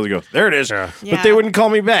equipment. You should be able to go. There it is." Yeah. But they wouldn't call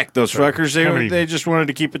me back. Those fuckers. How many- They just wanted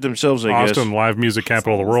to keep it themselves. I guess. Austin, live music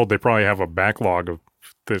capital of the world. They probably have a backlog of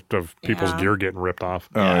people's Yeah. gear getting ripped off.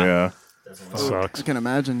 Oh yeah. Sucks. I can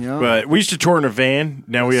imagine, yeah. But we used to tour in a van.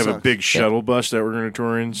 Now we have a sucks. big shuttle bus that we're going to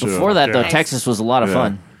tour in. So Before that, though, Yeah. Texas was a lot of Yeah.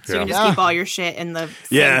 fun. So you can just keep all your shit in the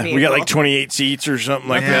Yeah, same we got like vehicle. 28 seats or something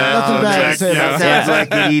like Yeah, that. nothing bad to say about Sounds like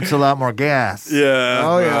it eats a lot more gas. Yeah.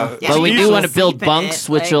 Oh, yeah. Yeah, But you we can do also want to build sleep in bunks, it,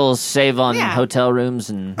 which like- will save on Yeah. hotel rooms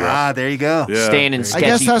and Ah, there you go. Yeah. staying in I sketchy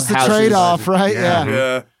guess that's the houses. trade-off, right? Yeah.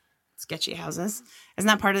 Yeah. sketchy houses. Isn't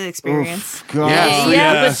that part of the experience? God. Yeah.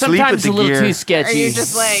 Yeah, but Sleep sometimes with a the little gear. too sketchy. Are you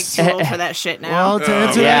just like too old for that shit now? Well, to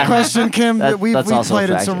answer Yeah. that question, Kim, we that's also played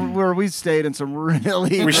a in factor. some where we stayed in some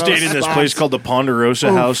really. We stayed in this place called the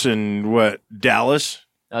Ponderosa House in Dallas?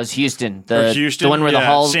 That was Houston. Or Houston? The one where the Yeah,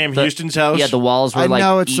 halls. Sam the- Houston's house? Yeah, the walls were I like.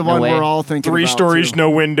 know it's the eaten one away. we're all thinking 3 about, stories, too. no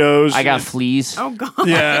windows. I got fleas. Oh god.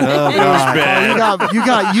 Yeah. Oh, It was God. bad. You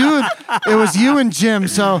got you. It was you and Jim.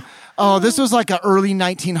 So, this was like an early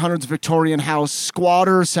 1900s Victorian house,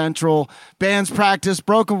 squatter central. Bands practice,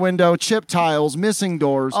 broken window, chipped tiles, missing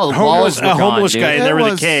doors. Oh, the walls were a homeless gone, guy in dude. there with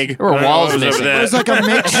It was- a keg. There were I don't know walls what was missing. over It was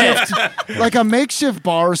that. like a makeshift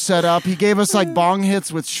bar set up. He gave us like bong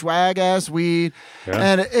hits with swag ass weed,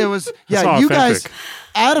 and it was That's you guys, authentic.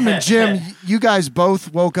 Adam and Jim, you guys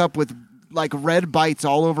both woke up with like red bites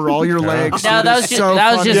all over all your legs. No, dude. that It was just so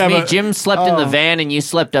that was funny. just Yeah, me. but- Jim slept in the van and you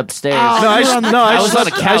slept upstairs. Oh, No, you were on the I was on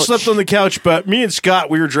slept, the couch. I slept on the couch, but me and Scott,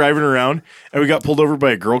 we were driving around and we got pulled over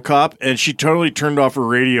by a girl cop, and she totally turned off her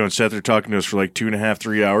radio and sat there talking to us for like 2.5,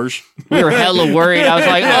 3 hours. We were hella worried. I was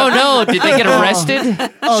like, "Oh no, did they get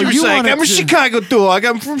arrested?" Oh, She was you like, wanted "I'm a to- Chicago dog.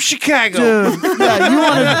 I'm from Chicago." Dude,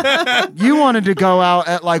 yeah, you wanted to go out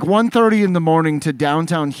at like 1:30 in the morning to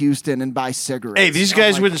downtown Houston and buy cigarettes. Hey, these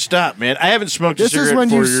guys wouldn't stop, man. I haven't smoked a This cigarette is when in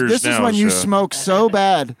 4 you. years This is now, when you so. smoke so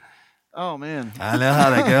bad. Oh man. I know how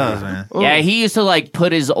that goes, man. Yeah, he used to like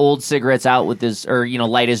put his old cigarettes out with his, or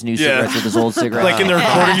light his new cigarettes with his old cigarettes. Like in the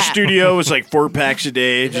recording studio, it was like 4 packs a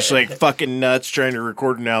day, just like fucking nuts trying to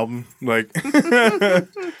record an album. Like,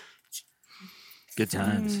 Good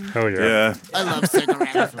times. Hell yeah. yeah, I love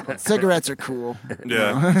cigarettes. Cigarettes are cool.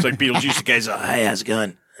 yeah. It's like Beetlejuice. The guy's like, "Hey, how's it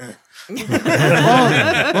going?"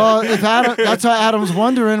 Well, if Adam, that's why Adam's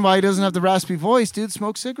wondering why he doesn't have the raspy voice, dude.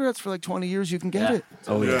 Smoke cigarettes for like 20 years, you can get it.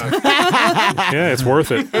 Oh yeah. Yeah, it's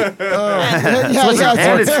worth it. Yeah,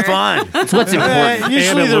 And it's fun. That's what's important.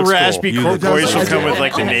 Usually it the looks cool. raspy Usually voice will I come do- with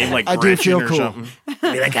like the name like I do Gretchen feel or cool. something.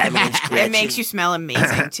 Be like, "Hi, my name's It Gretchen." makes you smell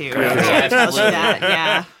amazing too. Yeah, it tells you that.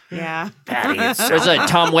 Yeah. Yeah. There's a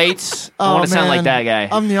Tom Waits. I Oh, want to sound like man. that guy.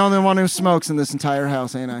 I'm the only one who smokes in this entire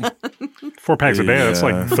house, ain't I? 4 packs a day. That's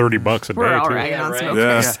like $30 a day. We're all too. ragging on smoke.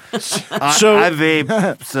 Yeah. So I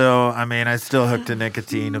vape, so I mean, I still hooked to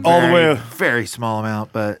nicotine, All the way- very small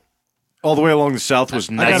amount, but All the way along the south was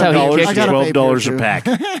That's how he $9 kicked to it. I got a vape $12 here, a too.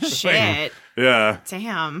 pack. Shit. Yeah.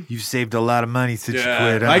 Damn. you've saved a lot of money since you Yeah.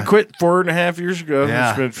 quit. Huh? I quit 4.5 years ago. Yeah.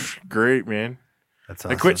 It's been great, man. That's I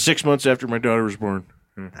awesome. quit 6 months after my daughter was born.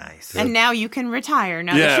 Nice. And now you can retire.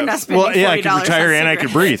 Now that Yeah. you're not spending Well, yeah, I $40 could retire on and I could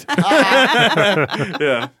cigarettes. breathe.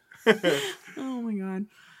 Yeah. Oh my god.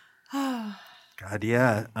 God,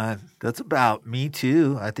 yeah, that's about me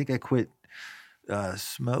too. I think I quit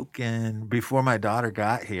smoking before my daughter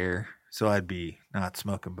got here, so I'd be not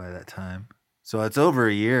smoking by that time. So it's over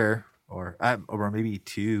a year, or maybe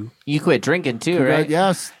 2. You quit drinking too, right?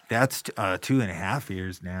 Yes. That's 2.5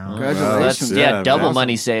 years now. Congratulations. That's yeah, double awesome.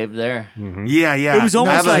 money saved there. Yeah, yeah. It was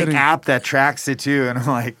almost I have like like- an app that tracks it too, and I'm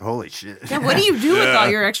like, holy shit. Yeah, what do you do with all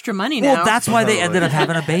your extra money now? Well, that's why they ended up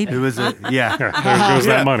having a baby. It was yeah, Yeah, there goes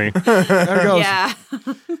that money. There goes. yeah.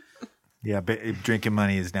 yeah. Drinking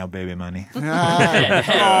money is now baby money.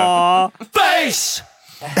 Face!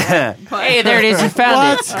 Hey, there it is. You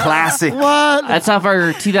found it. Classic. What? That's off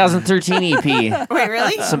our 2013 EP. Wait,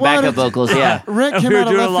 really? Some What backup is- vocals, yeah. Rick We came were out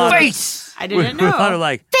of doing a left lot field. of- Face! I didn't We were know.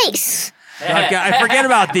 like, Face. I forget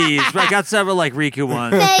about these, but I got several like Riku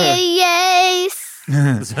ones. Yes.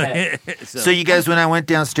 So you guys, when I went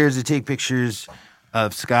downstairs to take pictures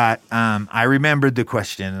of Scott, I remembered the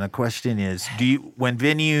question, and the question is: when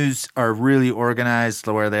venues are really organized,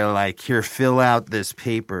 where they're like, "Here, fill out this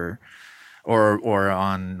paper," or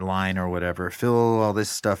online or whatever, fill all this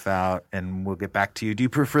stuff out, and we'll get back to you. Do you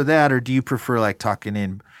prefer that, or do you prefer like talking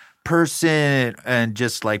in person and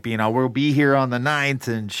just like being, we'll be here on the 9th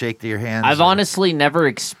and shake your hands? I've honestly never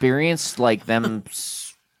experienced like them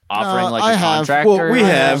offering like I a have. contract. Well, or we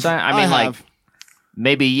have. I mean, I like have.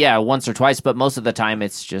 maybe once or twice, but most of the time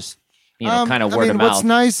it's just kind of word of What's mouth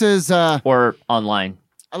nice is or online.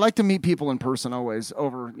 I like to meet people in person always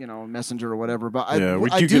over, Messenger or whatever. But I, we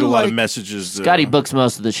I do get a lot of like- messages. Scotty books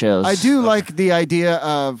most of the shows. I do like the idea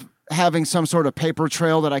of having some sort of paper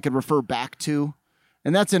trail that I could refer back to.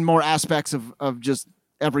 And that's in more aspects of just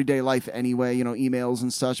everyday life anyway, emails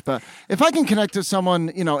and such. But if I can connect to someone,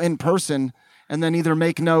 in person and then either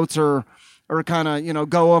make notes or kind of,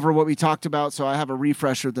 go over what we talked about so I have a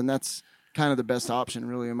refresher, then that's kind of the best option,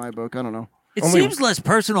 really, in my book. I don't know. It seems less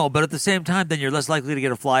personal, but at the same time, then you're less likely to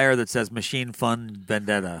get a flyer that says Machine Fun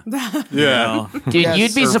Vendetta. Yeah. Dude,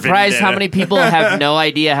 you'd be surprised how many people have no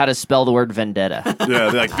idea how to spell the word vendetta. Yeah,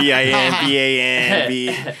 they're like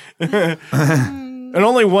V-I-N-V-A-N-V. And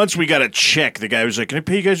only once we got a check. The guy was like, "Can I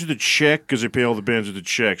pay you guys with a check?" Because they pay all the bands with a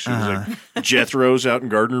check. So he was like, Jethro's out in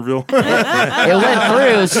Gardnerville. It went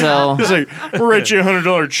through, so. He's like, "We'll write you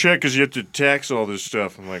 $100 check because you have to tax all this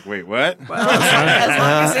stuff." I'm like, "Wait, what?" Well, as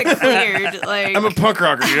long as it cleared. Like, I'm a punk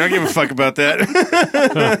rocker, dude. I don't give a fuck about that.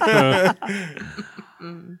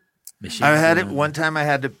 I had it one time. I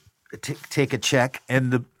had to take a check,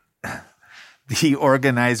 and the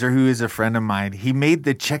organizer, who is a friend of mine, he made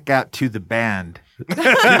the check out to the band. To the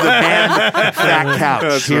band Fat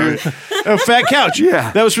Couch. That's right. Oh, Fat Couch.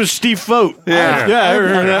 Yeah. That was with Steve Fote. Yeah. Yeah, I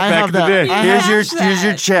remember that back in the day. Here's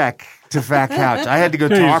your check to Fat Couch. I had to go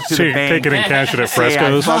talk to the bank. Take it and cash it at Say,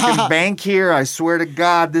 Fresco's. I fucking bank here. I swear to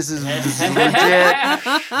God, this is legit.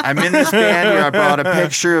 I'm in this band here. I brought a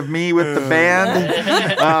picture of me with the band. Did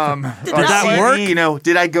that work? You know,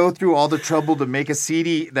 did I go through all the trouble to make a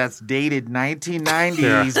CD that's dated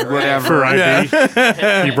 1990s, whatever? For ID.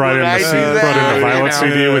 You brought in the Violet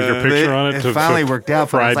CD with your picture on it. It finally worked out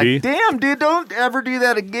for I was ID. like, damn, dude, don't ever do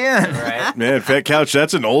that again. Right. Man, Fat Couch,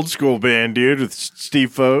 that's an old school band, dude, with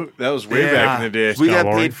Steve Fote. That was way back in the day. We got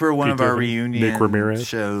Lauren, paid for one Pete of our Tiffany, reunion Nick Ramirez.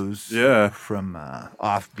 shows from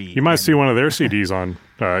Offbeat. You might see one of their CDs on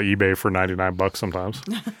eBay for $99 sometimes.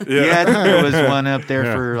 Yeah, I think there was one up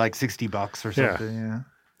there for like $60 or something.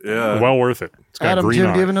 Yeah. Well worth it. It's got Adam, green Jim,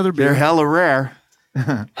 on do you have it. another beer? They're hella rare.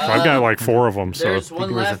 I've got like 4 of them, so There's one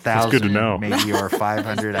It was left. 1,000, good to know. maybe, or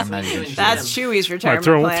 500. I'm not even sure. that's Chewy's I retirement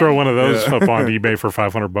plan. throw one of those up on eBay for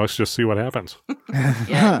 $500, just see what happens.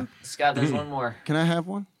 Yeah. Scott, there's one more. Can I have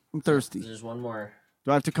one? I'm thirsty. There's one more.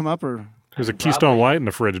 Do I have to come up or? There's a Keystone Light in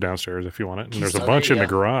the fridge downstairs if you want it, and there's a Keystone, bunch there in you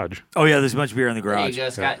the garage. Oh, yeah, there's a bunch of beer in the There you garage. go,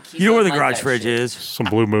 Scott. You know where the Keystone garage like fridge that shit. is. Some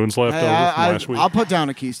Blue Moons left Hey, over from last week. I'll put down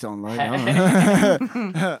a Keystone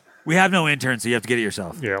Light. We have no intern, so you have to get it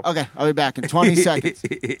yourself. Yeah. Okay, I'll be back in 20 seconds.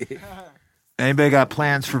 Anybody got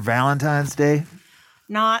plans for Valentine's Day?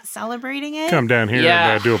 Not celebrating it. Come down here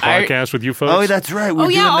Yeah, and do a podcast with you folks. Oh, that's right. We're Oh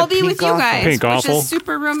yeah, doing I'll the be with Pink you Awful. guys, Pink which Awful. is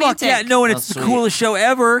super Fuck romantic. yeah, no, and Oh, it's the sweet. coolest show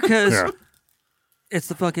ever because Yeah. it's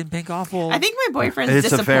the fucking Pink Awful. I think my boyfriend's It's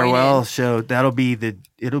disappointed. a farewell show.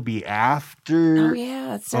 It'll be after. Oh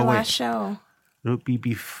yeah, it's their Oh, wait. last show. It'll be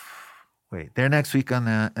wait, they're next week on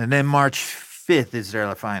that. And then March 5th is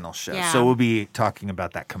their final show. Yeah. So we'll be talking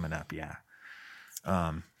about that coming up, yeah.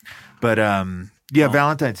 Yeah,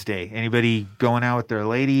 Valentine's Day. Anybody going out with their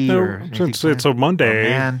lady? No, or anything it's a Monday. Oh,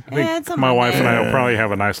 man. I think Yeah, it's a my wife and I Monday. will probably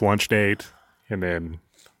have a nice lunch date and then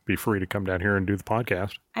be free to come down here and do the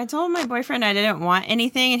podcast. I told my boyfriend I didn't want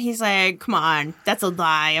anything, and he's like, "Come on, that's a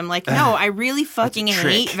lie." I'm like, "No, I really fucking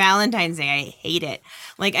hate Valentine's Day. I hate it.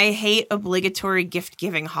 Like, I hate obligatory gift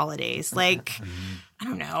giving holidays. Like, I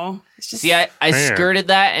don't know. It's just See, I Man. skirted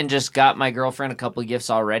that and just got my girlfriend a couple of gifts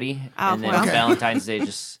already. Oh, and then well. Valentine's Day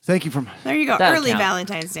just... Thank you for. There you go. That'll Early count.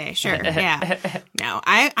 Valentine's Day. Sure. Yeah. No,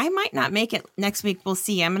 I might not make it next week. We'll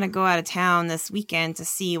see. I'm going to go out of town this weekend to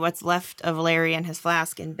see what's left of Larry and his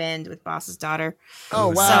flask in Bend with Boss's daughter. Oh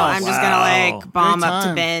wow! So I'm just going to like bomb Great up to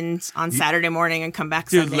time. Bend on Saturday morning and come back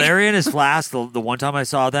Dude, Sunday. Larry and his flask, the one time I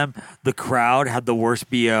saw them, the crowd had the worst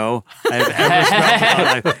BO I've ever smelled in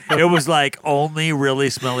my life. It was like only really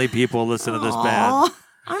smelly people listen to this band.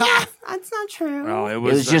 Aw, that's not true. Oh, it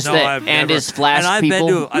was just no, the I've and never- his flask and I've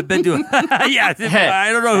people. I've been to yeah,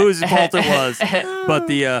 I don't know whose fault it was, but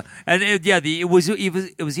it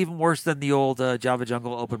was even worse than the old Java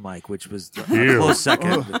Jungle open mic, which was the Ew. close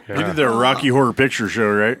second. You did the Rocky Horror Picture Show,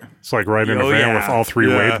 right? It's like right in a Oh, van yeah. with all three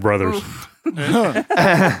Yeah. Wade brothers.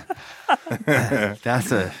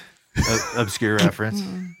 That's a obscure reference.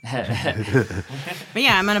 But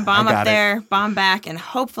yeah, I'm going to bomb I up got it. there, bomb back, and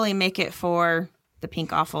hopefully make it for the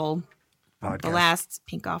Pink Awful, the Podcast. last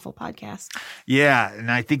Pink Awful podcast. Yeah,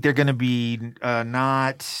 and I think they're going to be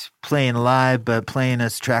not playing live, but playing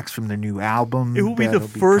us tracks from their new album. It will be the that'll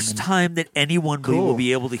first coming. time that anyone will Cool.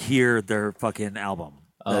 be able to hear their fucking album.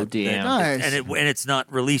 Oh, damn. Nice. And it's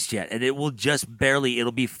not released yet, and it will just barely.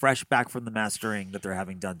 It'll be fresh back from the mastering that they're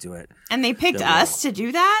having done to it. And they picked They us to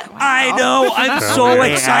do that? Wow. I know. I'm so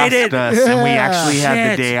They excited. asked us, and we actually had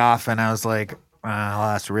Shit. the day off, and I was like, I'll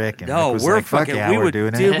ask Rick. And No, Rick was we're like, fuck fucking. yeah, we we're would,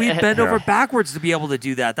 doing dude. it. We bend over Yeah. backwards to be able to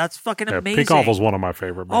do that. That's fucking Yeah, amazing. Pink Awful's one of my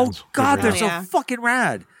favorite Oh bands. God, they're Oh, so yeah. fucking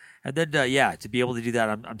rad. And then to be able to do that,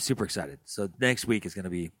 I'm super excited. So next week is going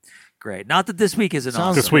to be great. Not that this week isn't Sounds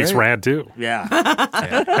awesome. This week's Great. rad too. Yeah.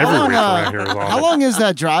 Every How long, week around here is how awesome. long is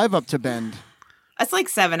that drive up to Bend? It's like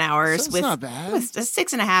 7 hours. So it's not bad. With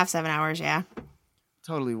 6.5, 7 hours, yeah.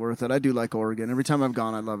 Totally worth it. I do like Oregon. Every time I've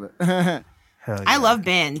gone, I love it. I love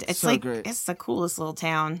Bend. It's So like, great. it's the coolest little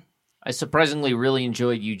town. I surprisingly really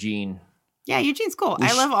enjoyed Eugene. Yeah, Eugene's cool.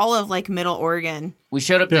 I love all of like Middle Oregon. We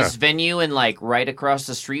showed up this venue, and like right across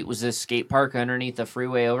the street was this skate park underneath the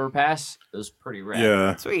freeway overpass. It was pretty rad.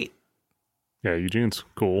 Yeah. Sweet. Yeah, Eugene's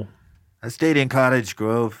cool. I stayed in Cottage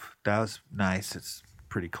Grove. That was nice. It's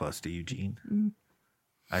pretty close to Eugene.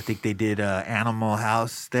 I think they did Animal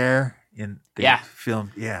House there. They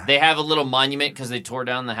filmed. Yeah. They have a little monument because they tore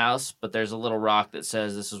down the house, but there's a little rock that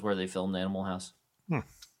says this is where they filmed Animal House.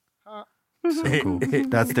 So cool.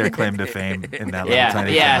 That's their claim to fame in that little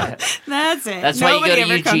tiny yeah. That's it. That's why you Nobody go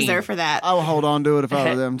to ever comes Eugene. there for that. I will hold on to it if I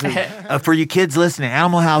were them too. For you kids listening,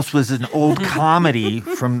 Animal House was an old comedy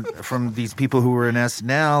from these people who were in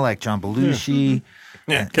SNL, like John Belushi.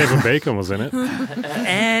 Yeah, Kevin Bacon was in it.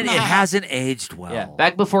 And it hasn't aged well. Yeah,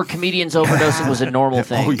 back before comedians overdosing was a normal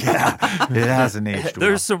thing. Oh yeah, it hasn't aged well.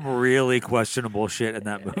 There's some really questionable shit in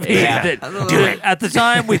that movie. Yeah. that at the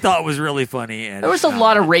time we thought was really funny. And There was a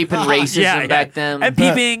lot of rape and racism back then. And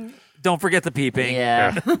peeping. Don't forget the peeping. Yeah.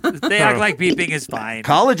 They act like peeping is fine.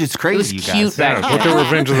 College is crazy, It was you cute guys. back Look at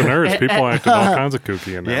Revenge of the Nerds. People acted all kinds of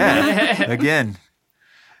kooky in there. Yeah. Again,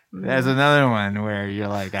 there's another one where you're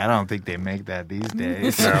like, I don't think they make that these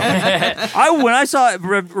days. When I saw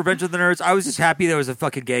Revenge of the Nerds, I was just happy there was a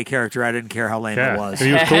fucking gay character. I didn't care how lame it was. And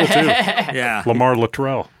he was cool too. Yeah. Lamar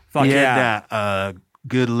Luttrell. Fuck he yeah. had that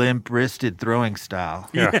good limp-wristed throwing style.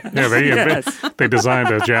 Yeah, they designed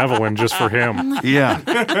a javelin just for him. Yeah.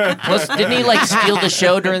 Plus, didn't he like steal the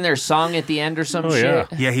show during their song at the end or some shit?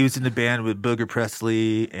 Yeah, he was in the band with Booger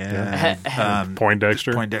Presley and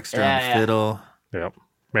Poindexter. Poindexter on the fiddle. Yep.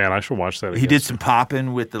 Man, I should watch that again. He did some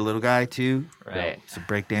popping with the little guy too. Right. Some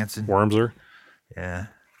breakdancing. Wormser. Yeah.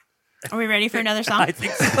 Are we ready for another song? I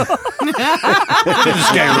think so. Did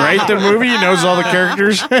this guy write the movie? He knows all the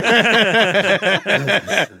characters. The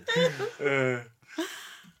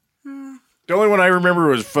only one I remember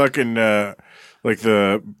was fucking like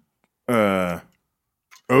the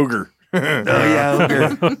ogre. Oh yeah,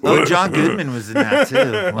 ogre. Oh, John Goodman was in that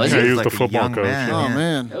too. Was he? He was like the football coach. Oh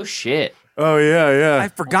man. Oh shit. Oh yeah. I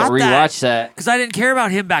forgot that. Rewatch that. Because I didn't care about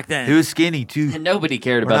him back then. He was skinny too. And nobody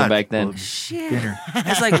cared about him back then. Shit.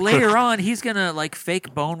 It's like later on, he's going to like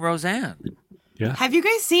fake bone Roseanne. Yeah. Have you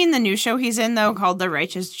guys seen the new show he's in though called The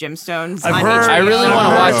Righteous Gemstones? I've on heard. HBO? I really want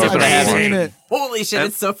to watch it, but I I've haven't. seen it. Holy shit,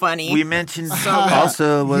 it's so funny. We mentioned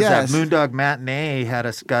also was Yes. that Moondog Matinee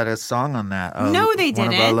got a song on that. No, they One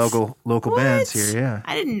of our didn't. local What? bands here. Yeah.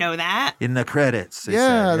 I didn't know that. In the credits. they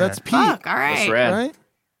Yeah, said, that's Pete. Fuck, all right. That's rad. Right?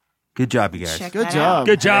 Good job, you guys. Check Good that job. out.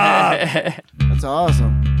 Good job. That's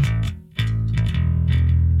awesome.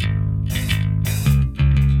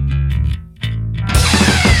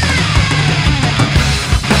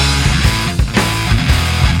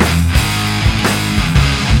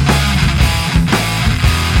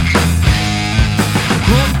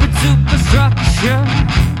 Corporate superstructure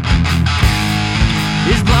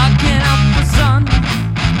is blocking out the sun.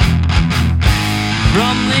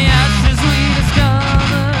 From the ashes we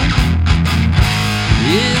discovered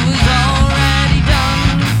it was already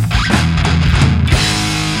done.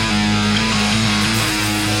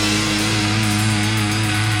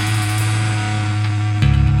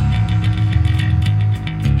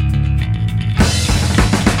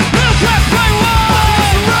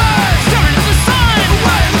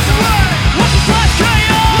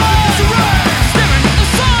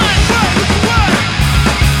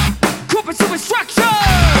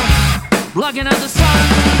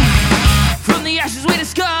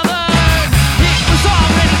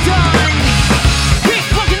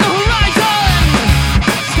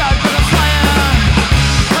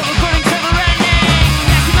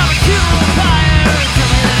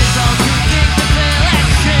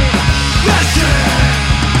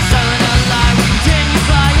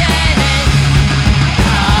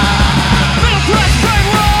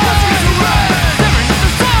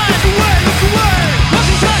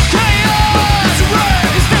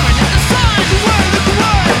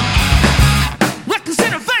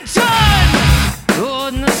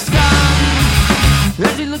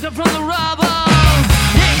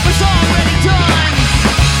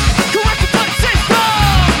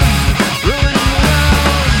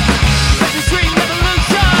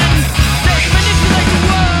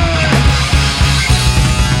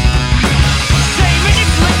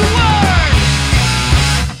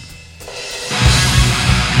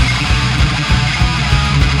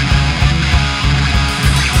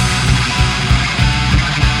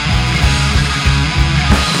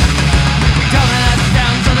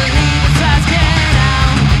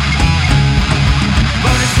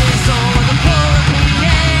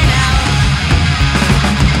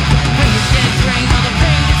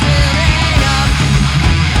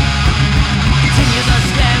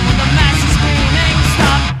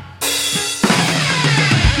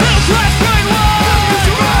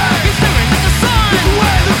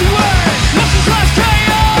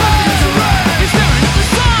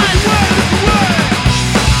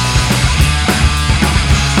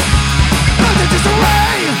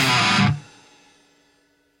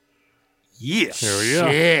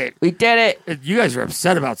 shit. We did it. You guys are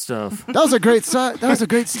upset about stuff. That was a great start. That was a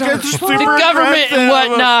great start. The government and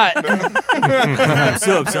whatnot. I'm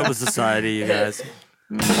so upset with society, you guys.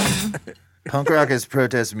 Punk rock is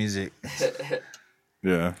protest music.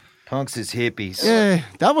 Yeah. Punks is hippies. Yeah,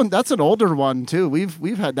 that's an older one too.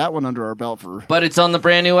 We've had that one under our belt for. But it's on the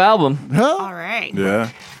brand new album. All right. Yeah.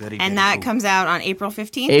 And that comes out on April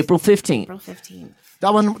 15th? April 15th. April 15th.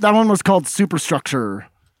 That one was called Superstructure.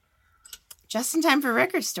 Just in time for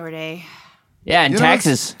Record Store Day. Yeah, and You know,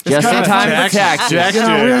 taxes. it's Just in kinda time fun. for taxes. You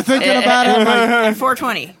know, we were thinking about it. Like, And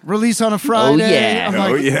 420. release on a Friday. yeah. I'm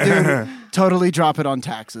like, Oh, yeah. dude, totally drop it on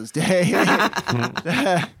taxes day.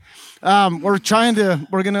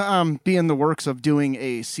 We're gonna be in the works of doing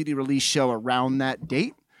a CD release show around that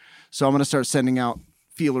date. So I'm gonna start sending out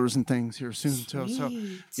feelers and things here soon. So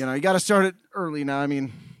you know, you got to start it early now. I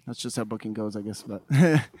mean, that's just how booking goes, I guess. But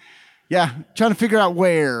yeah, trying to figure out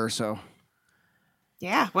where. So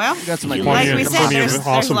Yeah, well, got some like ideas. we said, Plenty of there's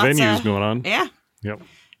awesome lots venues of, going on. Yeah. Yep.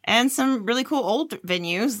 And some really cool old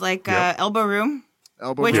venues like Elbow Room,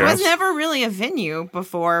 which Room. was never really a venue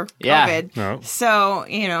before Yeah. COVID. No. So,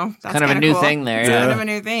 you know, that's Kind of a new cool. thing there, It's yeah. kind of a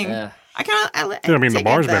new thing. Yeah. I mean, the dig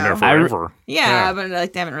bar's it, been there though. forever. Yeah, but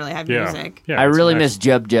like they haven't really had Yeah. music. Yeah, I it's really nice.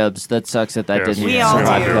 miss Jubs. That sucks that Yes. didn't We all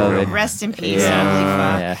survive do. COVID. Rest in peace. Yeah. Holy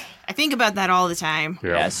fuck. Yeah. I think about that all the time.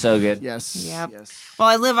 Yeah, so good. yes, Yep. yes. Well,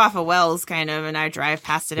 I live off of Wells, kind of, and I drive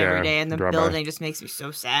past it Yeah, every day, and the drive by. building just makes me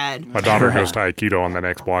so sad. My daughter goes to Aikido on the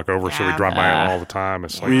next block over, so we Yeah. drive by it all the time.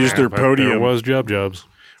 It's like, We used their but there podium. was Jubs.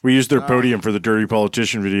 We used their podium for the Dirty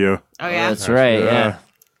Politician video. Oh yeah, That's right, yeah.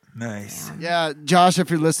 Nice. Yeah, Josh, if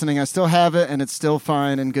you're listening, I still have it, and it's still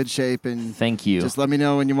fine in good shape. And Thank you. just let me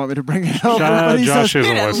know when you want me to bring it over. But he Josh says,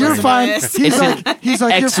 isn't You're listening. "You're fine." It's He's like, "You're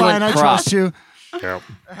fine. excellent I prop. trust you." Yep.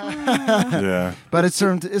 Yeah. But it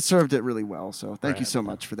served it really well. So thank you so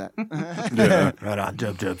much for that. Yeah. Right on,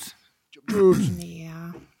 Jubs.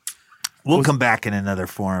 yeah. We'll come back in another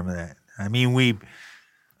form of that. I mean,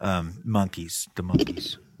 the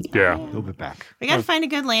monkeys. Yeah. We'll be back. We gotta find a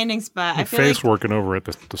good landing spot. I feel Face like, working over at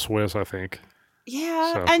the Swiss, I think.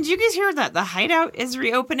 yeah. So. And did you guys hear that the Hideout is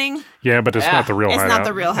reopening? Yeah, but it's Yeah. not the real It's hideout. not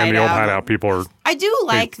the real And the old hideout. hideout people are. I do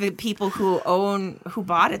like the people who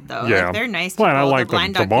bought it though. Yeah. Like, they're nice. Well, people, and I like the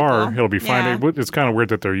blind the dog bar. people. It'll be fine. Yeah. It's kind of weird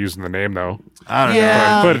that they're using the name, though. I don't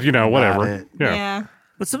Yeah. But you know, whatever. it. Yeah. Yeah.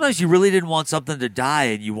 But sometimes you really didn't want something to die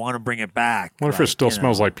and you want to bring it back. What if it still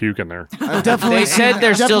smells like puke in there? I've definitely They said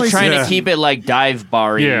they're still definitely trying seen- to keep it like dive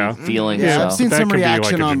bar-y Yeah. feeling. Yeah, so. I've seen That some could be like a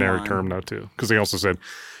reaction generic online. term, though, too. Because they also said,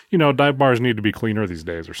 you know, dive bars need to be cleaner these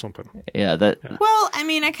days or something. Yeah, that Well, I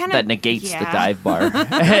mean, I kind of that negates the dive bar.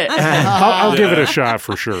 I'll give it a shot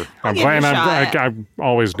for sure. I'm give it a glad. shot. I'm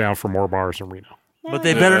always down for more bars in Reno. But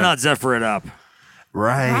they better not Zephyr it up.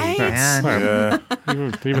 Right, Right? man. Yeah.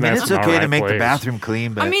 Even I mean, that's it's an okay to alright make the place. bathroom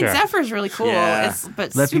clean, but I mean, Yeah. Zephyr's really cool. Yeah.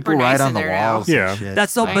 But let super people nice write on in the there now. walls. Yeah. And shit.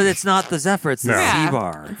 That's no, but it's not the Zephyr. It's the No. Yeah. Z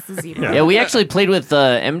bar. It's the zebra. Yeah, we actually played with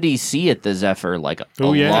MDC at the Zephyr like a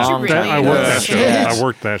Oh yeah, long Did you time really? I ago. worked that show. Yeah. I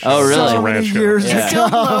worked that show. Oh, really? It was a So many ranch show. years It Yeah. still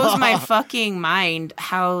blows my fucking mind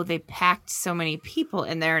how they packed so many people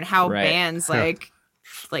in there and how Right. bands like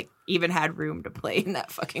even had room to play in that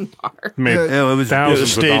fucking bar. Made Yeah, it was thousands the of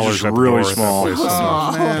stage dollars is at the really door at that small. place.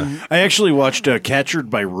 Oh, man. I actually watched Captured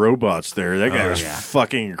by Robots there. That guy was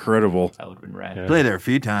fucking incredible. That would have been rad. Played there a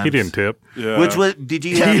few times. He didn't tip. Yeah. Which was did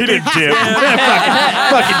you? He Have, didn't tip.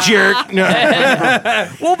 fucking jerk. No.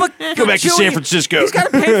 Well, but Go back to Joey, San Francisco. He's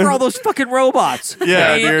got to pay for all those fucking robots.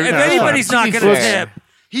 Yeah, I mean, dude. if Yeah. anybody's not going to Jesus. tip,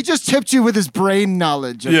 He just tipped you with his brain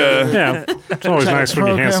knowledge. Yeah. Yeah, it's always Trying to nice when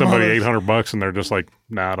you hand program somebody all this. $800 and they're just like,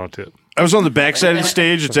 "Nah, I don't tip." I was on the backside of the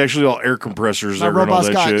stage. It's actually all air compressors My there and all robots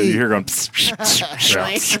that got shit. eat. You hear going,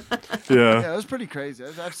 Yeah, yeah. it was pretty crazy.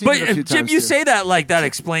 I've seen but it a few Jim, times. you too. say that like that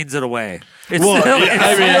explains it away. It's Well, still, yeah, it's I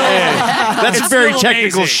mean, still- hey, that's it's very still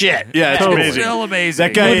technical amazing. shit. Yeah, it's Totally. amazing. Still amazing.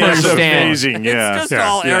 That guy Wouldn't is understand. amazing. Yeah. It's just yeah.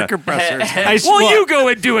 all yeah. air compressors. I Well, swear- you go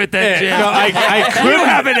and do it then, Jim. No, I You couldn't.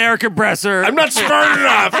 have an air compressor. I'm not smart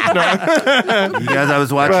enough. No. you guys, I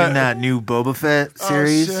was watching that new Boba Fett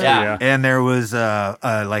series, shit. Yeah. and there was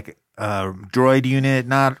like a droid unit,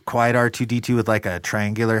 not quite R2D2 with like a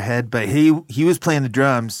triangular head, but he was playing the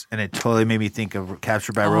drums, and it totally made me think of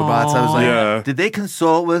Captured by Robots. I was like, Yeah. did they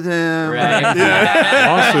consult with him? Right?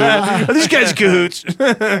 Lawsuit. Are these guys cahoots?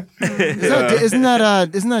 Isn't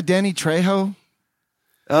that Danny Trejo?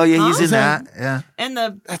 Oh yeah, he's Huh? in that. Yeah, And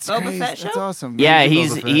the That's Boba crazy. Fett show? That's awesome. Yeah, Maybe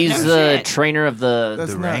he's Boba Fett. he's No the shit. trainer of the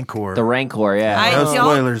That's the not- Rancor. the Rancor. Yeah. I no don't-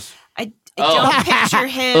 spoilers. I Oh. don't picture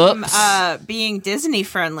him Oops. being Disney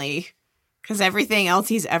friendly because everything else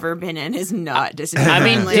he's ever been in is not Disney I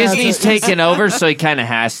mean, friendly. Disney's taken over, so he kind of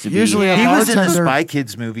has to be. Usually a He was in the bartender. Spy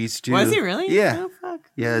Kids movies too. Was he really? Yeah. Oh, fuck.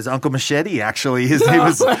 Yeah, his Uncle Machete, actually. His name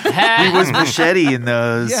was, he was Machete in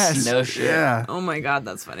those. Yes. No shit. Yeah. Oh my god,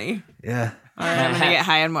 that's funny. Yeah. All right, I'm gonna get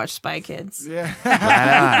high and watch Spy Kids. Yeah.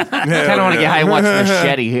 Right on. I kind of want to get high and watch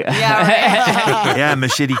Machete. Yeah, right. Yeah,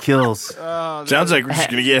 Machete kills. Sounds like we're just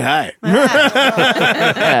gonna get high.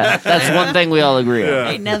 Yeah, that's one thing we all agree on.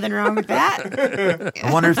 Ain't nothing wrong with that.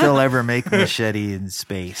 I wonder if they'll ever make Machete in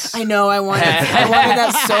space. I know. I wanted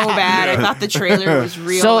that so bad. I thought the trailer was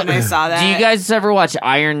real So, when I saw that. do you guys ever watch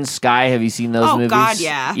Iron Sky? Have you seen those Oh, movies? God,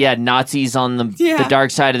 yeah. Yeah, Nazis on the Yeah.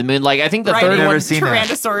 dark side of the moon. Like I think the Riding third Never one. seen that.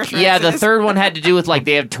 Tyrannosaurus Yeah, the Rexes. third one had to do with like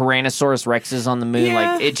they have Tyrannosaurus Rexes on the moon.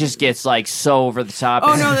 Yeah. Like it just gets like so over the top.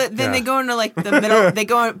 Oh no! Then they go into like the middle. They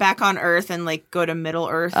go back on Earth and like go to Middle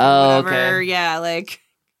Earth. Or Oh, whatever. okay. Yeah, like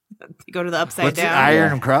they go to the upside What's it?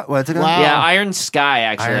 down. What's it called? Wow. Yeah, Iron Sky.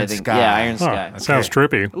 Actually, Iron I think. Sky. Yeah, Iron Oh, Sky. that sounds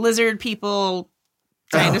trippy. Lizard people,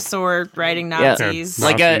 dinosaur riding Yeah. Nazis. Yeah.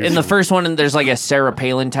 Like in the first one, there's like a Sarah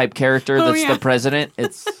Palin type character Oh, that's yeah. the president.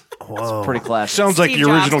 It's Whoa. pretty classic. Sounds like Steve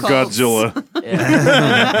the Jobs original quotes. Godzilla.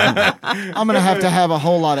 I'm gonna have to have a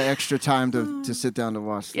whole lot of extra time to sit down to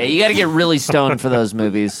watch. Yeah, you got to get really stoned for those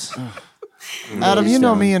movies. Adam, you know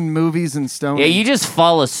stoned. me in movies and stone. Yeah, you just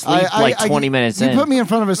fall asleep like 20 minutes you in. put me in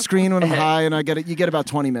front of a screen when I'm high, and you get about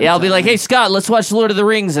 20 minutes. Yeah, I'll be out like, of it. hey, Scott, let's watch Lord of the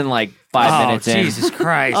Rings in like 5 minutes in. Jesus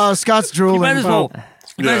Christ. Oh, Scott's drooling. you might as well.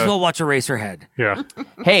 You might Yeah. as well watch Eraserhead. Yeah.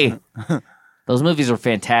 Hey, those movies are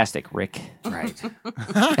fantastic, Rick. Right.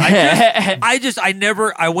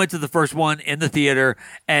 I went to the first one in the theater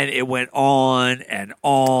and it went on and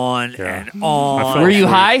on Yeah. and on. Were you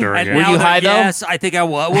high? during And it. Were you now high, though? Yes, I think I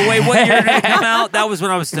was. Well, wait, what year did it come out? That was when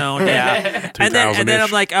I was stoned. Yeah, and then 2000-ish.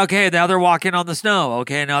 I'm like, okay, now they're walking on the snow.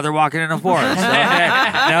 Okay, now they're walking in a forest. Okay,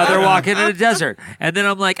 now they're walking in a desert. And then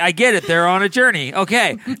I'm like, I get it. They're on a journey.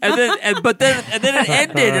 Okay, and then it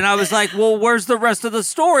ended, and I was like, well, where's the rest of the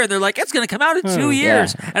story? And they're like, it's going to come out in 2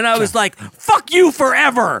 years. And I was like, fuck you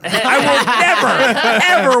forever. I will never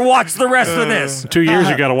ever watch the rest of this. 2 years,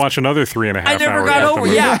 you got to watch another 3.5 I never hours. got over.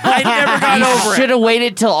 Yeah, I never got over it. Should have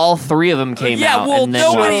waited till all three of them came Yeah, out. well, and then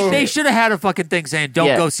nobody. watched They it. should have had a fucking thing saying, "Don't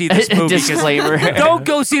Yeah. go see this movie." 'cause- Disclaimer. Don't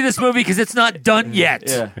go see this movie because it's not done yet.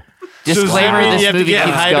 So Disclaimer: does that mean this you have to movie get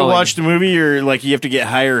keeps high going. to watch the movie, or like you have to get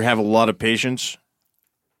high or have a lot of patience?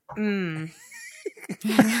 I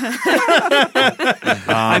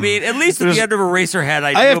mean, at least at the end of Eraserhead,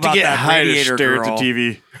 I knew I have to about get that high to radiator stare girl. at the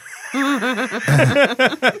TV.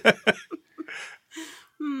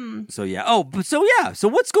 So yeah. Oh, so yeah. So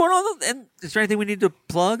what's going on? And is there anything we need to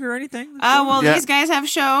plug or anything? Well, Yeah. these guys have a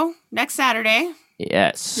show next Saturday.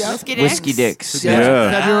 Yes, Whiskey Whiskey Dicks. Dicks.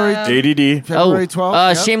 Yeah. February ADD. February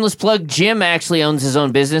 12th. Yep. Shameless plug. Jim actually owns his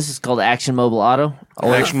own business. It's called Action Mobile Auto.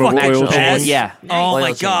 Action Mobile Oil Change. Yeah. Oh Oil my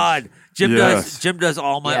change. God. Jim Yes. does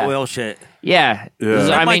all my Yeah. oil shit. Yeah. Yeah.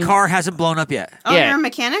 And I my mean, car hasn't blown up yet. Oh, Yeah. you're a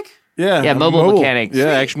mechanic? yeah, mobile mechanics. Yeah,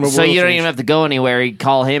 Action Mobile So Oil you don't Change. even have to go anywhere. You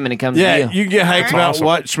call him and it comes Yeah, to you. you can get high, come out, Awesome.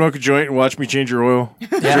 watch, smoke a joint, and watch me change your oil.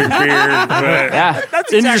 Drink beer. Yeah.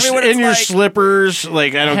 That's in exactly your, what it's in your like. slippers.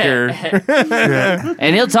 Like, I don't care.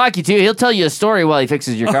 And he'll talk you too. He'll tell you a story while he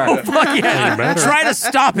fixes your car. Fuck yeah. Try to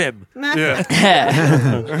stop him.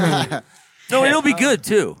 Yeah. No, it'll be good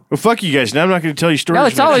too. Well, fuck you guys. Now I'm not going to tell you stories. No,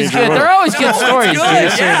 it's when I always change your good. oil. They're always good stories. good. dude. You're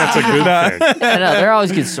saying that's a good thing. I know, they're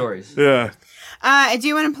always good stories. Yeah. I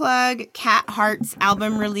do want to plug Cat Hart's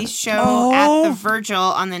album release show at the Virgil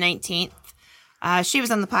on the 19th. She was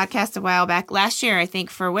on the podcast a while back last year, I think,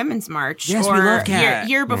 for Women's March. Yes, we or love Kat.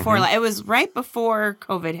 year before. It was right before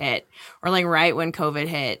COVID hit, or like right when COVID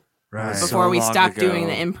hit. Right. Before So we long stopped ago. doing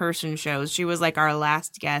the in-person shows. She was like our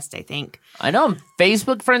last guest, I think. I know I'm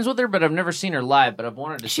Facebook friends with her, but I've never seen her live. But I've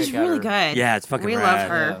wanted to She's check out really her. good. Yeah, it's fucking We rad. love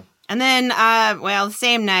her. Yeah. And then, the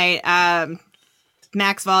same night,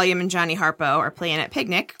 Max Volume and Johnny Harpo are playing at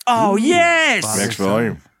Picnic. Oh yes. Max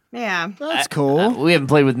volume. Yeah. That's cool. We haven't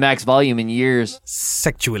played with Max Volume in years.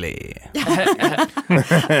 Sexually.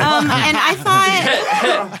 And I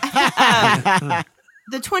thought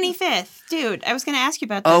the 25th, dude. I was going to ask you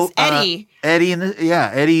about this. Eddie.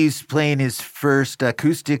 Eddie's playing his first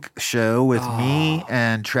acoustic show with me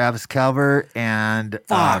and Travis Calvert and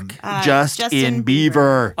Justin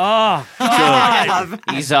Bieber. Oh God.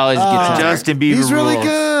 He's always a good time. Justin Bieber. He's really rules.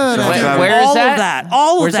 good. So Wait, Travis- where is all that? of that.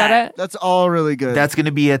 All Where's of that. that at? That's all really good. That's going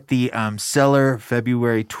to be at the Cellar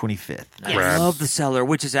February 25th. I love the Cellar,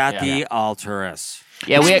 which is at the Alturas.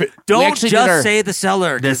 Yeah, we Don't actually did just our- say the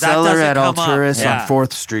Cellar. The 'cause that Cellar doesn't at come up. Alturas Yeah. on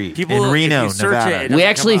 4th Street People, in if Reno, you search Nevada. it We doesn't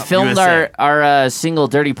actually come up. filmed USA. our single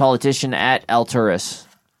Dirty Politician at Alturas.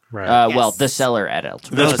 Right. Well, the Cellar at Alturas.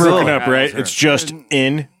 That's That's broken cool. up, right? It's just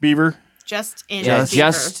in Beaver. Just in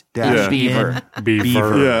Just Dash beaver.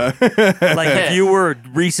 Beaver. Yeah. Like if you were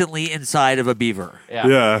recently inside of a beaver.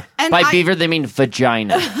 Yeah. And By I- beaver, they mean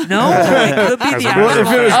vagina. No, it could be the Well, if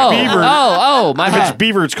it was Oh, beaver, oh, my if it's bad.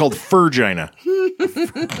 beaver, it's called furgina.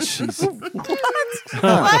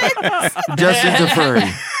 Justin's a furry.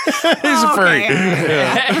 He's a furry.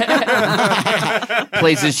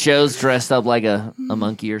 Plays his shows dressed up like a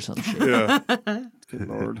monkey or some shit. Yeah. Good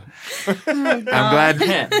Lord. I'm glad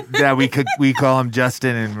that we call him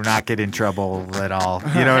Justin and we're not get in trouble at all.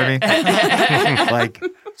 You know what I mean? Like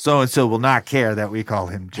so and so will not care that we call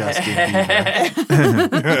him Justin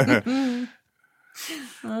Bieber.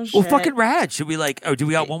 Oh, shit. Well, fucking rad. Should we do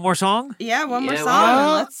we got one more song? Yeah, one more Yeah,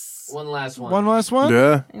 song. Let's. One last one. One last one?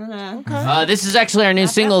 Yeah. This is actually our new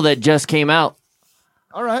single that just came out.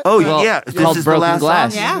 All right. Oh Well, yeah, this called is Broken the last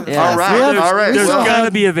Glass. song? Yeah. All right, Yeah, all right. There's still got to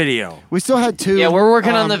have- be a video. We still had two. Yeah, we're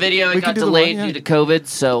working on the video. we It got can do the delayed one, yeah. due to COVID,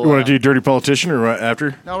 so You want to do Dirty Politician or what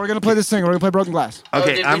after? No, we're going to play this single. We're going to play Broken Glass. Okay,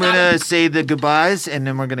 did we I'm not? gonna say the goodbyes, and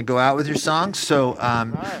then we're gonna go out with your songs. So,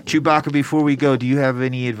 Chewbacca, before we go, do you have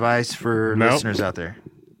any advice for Nope. listeners out there?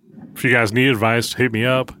 If you guys need advice, hit me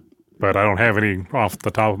up. But I don't have any off the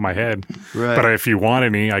top of my head. Right. But if you want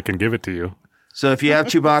any, I can give it to you. So, if you have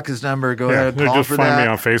Chewbacca's number, go ahead and call just for find that. me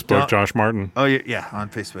on Facebook, Don't- Josh Martin. Oh, yeah, on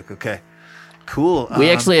Facebook. Okay, cool. we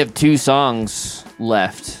actually have 2 songs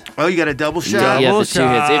left. Oh, you got a double shot. Yeah, the 2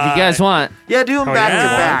 hits. If you guys want, Yeah, do them Oh, back yeah. to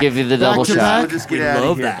back. I'll give you the double to shot. back? We'll just get We out love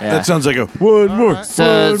of here. that. Yeah. That sounds like a one more.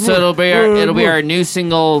 So it'll be our more. new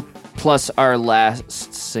single plus our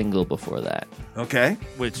last single before that. Okay,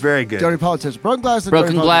 Which very good. Dirty Politician. Broken Glass. and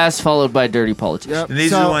Broken Dirty Glass followed by Dirty Politician. Yep. And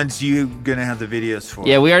these So- are the ones you're gonna have the videos for.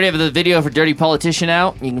 Yeah, we already have the video for Dirty Politician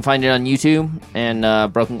out. You can find it on YouTube,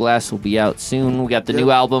 and Broken Glass will be out soon. We got the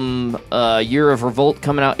new album, Year of Revolt,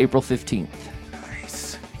 coming out April 15th.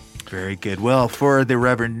 Nice. Very good. Well, for the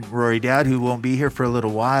Reverend Rory Dowd, who won't be here for a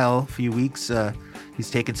little while, a few weeks, he's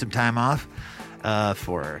taking some time off.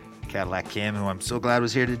 For Cadillac Kim, who I'm so glad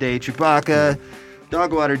was here today, Chewbacca,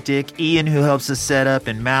 Dogwater Dick, Ian, who helps us set up,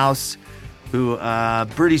 and Mouse, who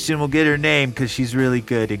pretty soon will get her name because she's really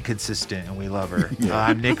good and consistent, and we love her.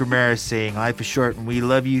 I'm Nick Ramirez saying life is short, and we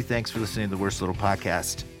love you. Thanks for listening to the Worst Little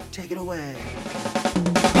Podcast. Take it away.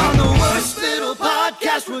 On the Worst Little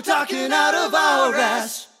Podcast, we're talking out of our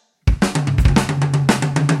ass.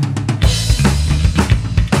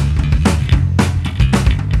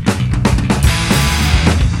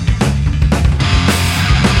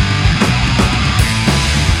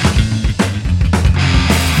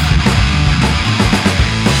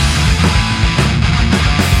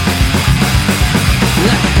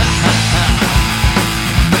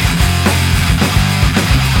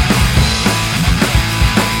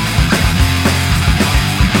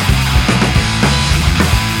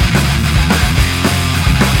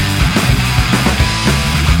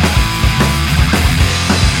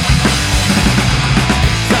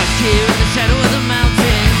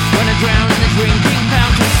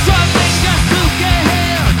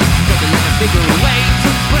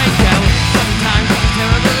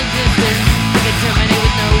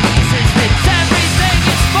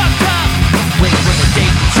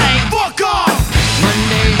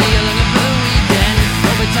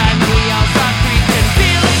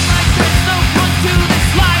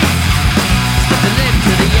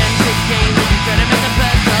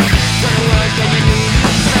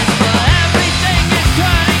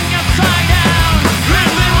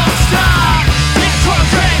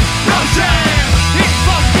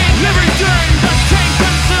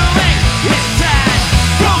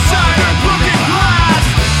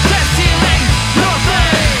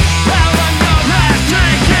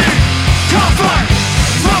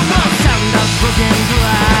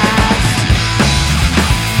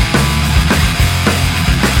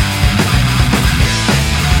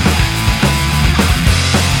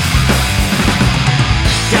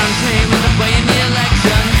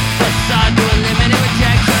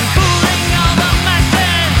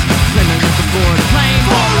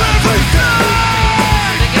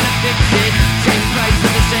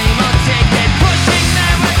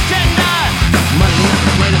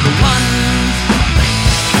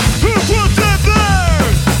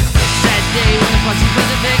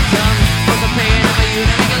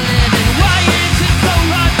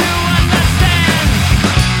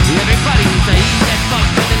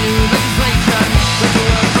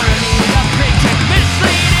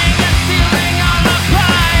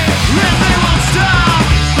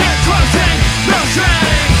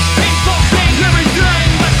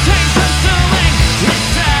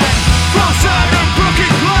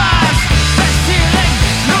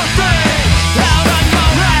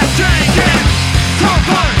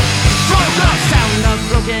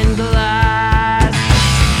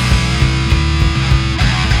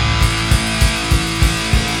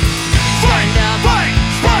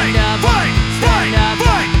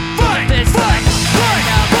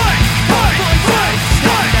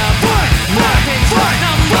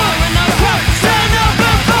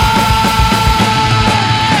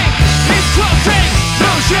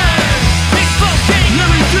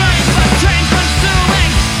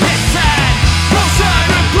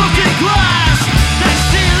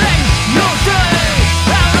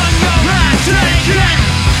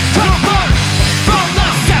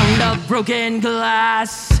 broken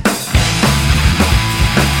glass.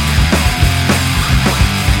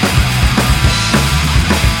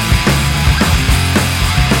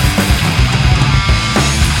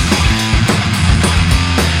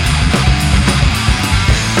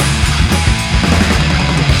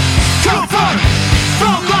 Come forth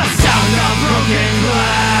from the sound of broken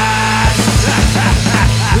glass.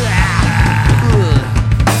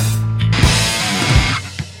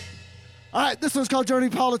 All right, this one's called Dirty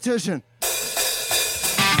Politician.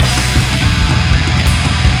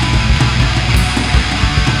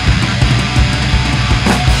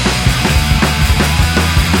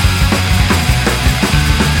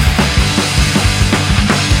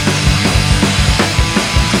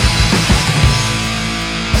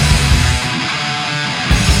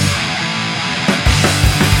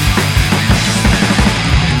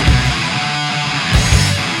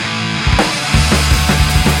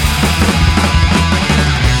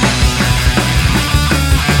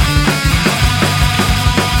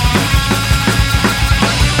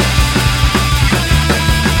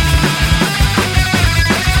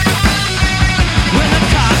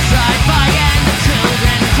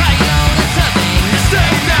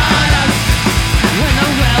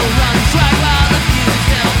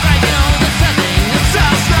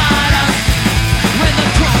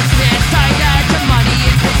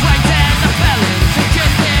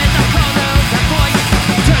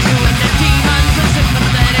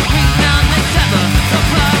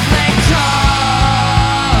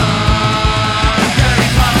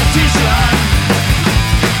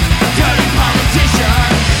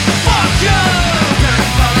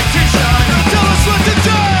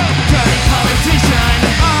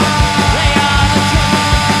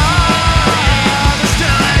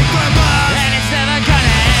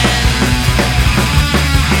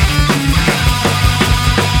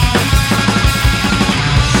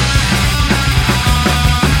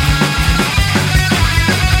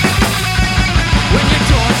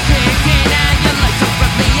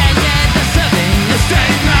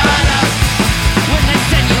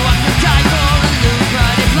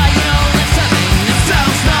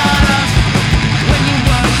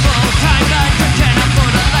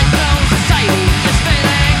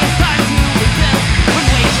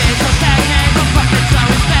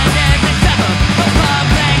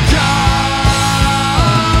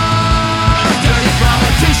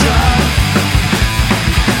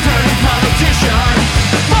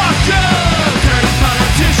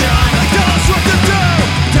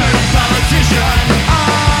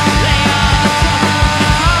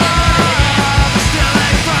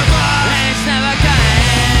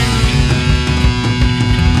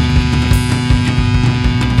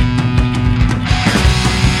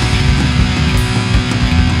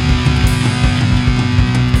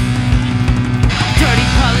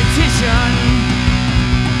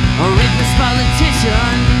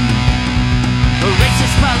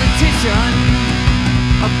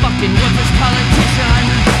 A fucking worthless politician.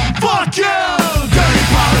 Fuck you, dirty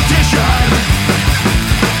politician.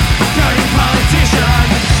 Dirty politician.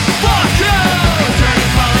 Fuck you, dirty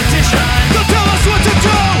politician. Don't tell us what to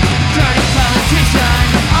do. Dirty politician.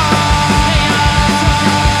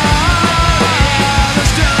 They're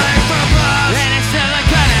stealing from us, and it's never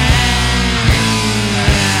gonna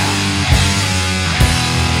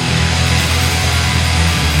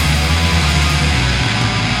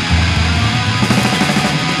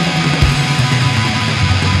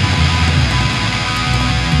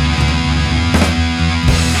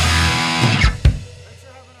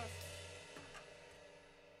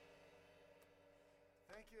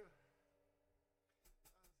Thank you.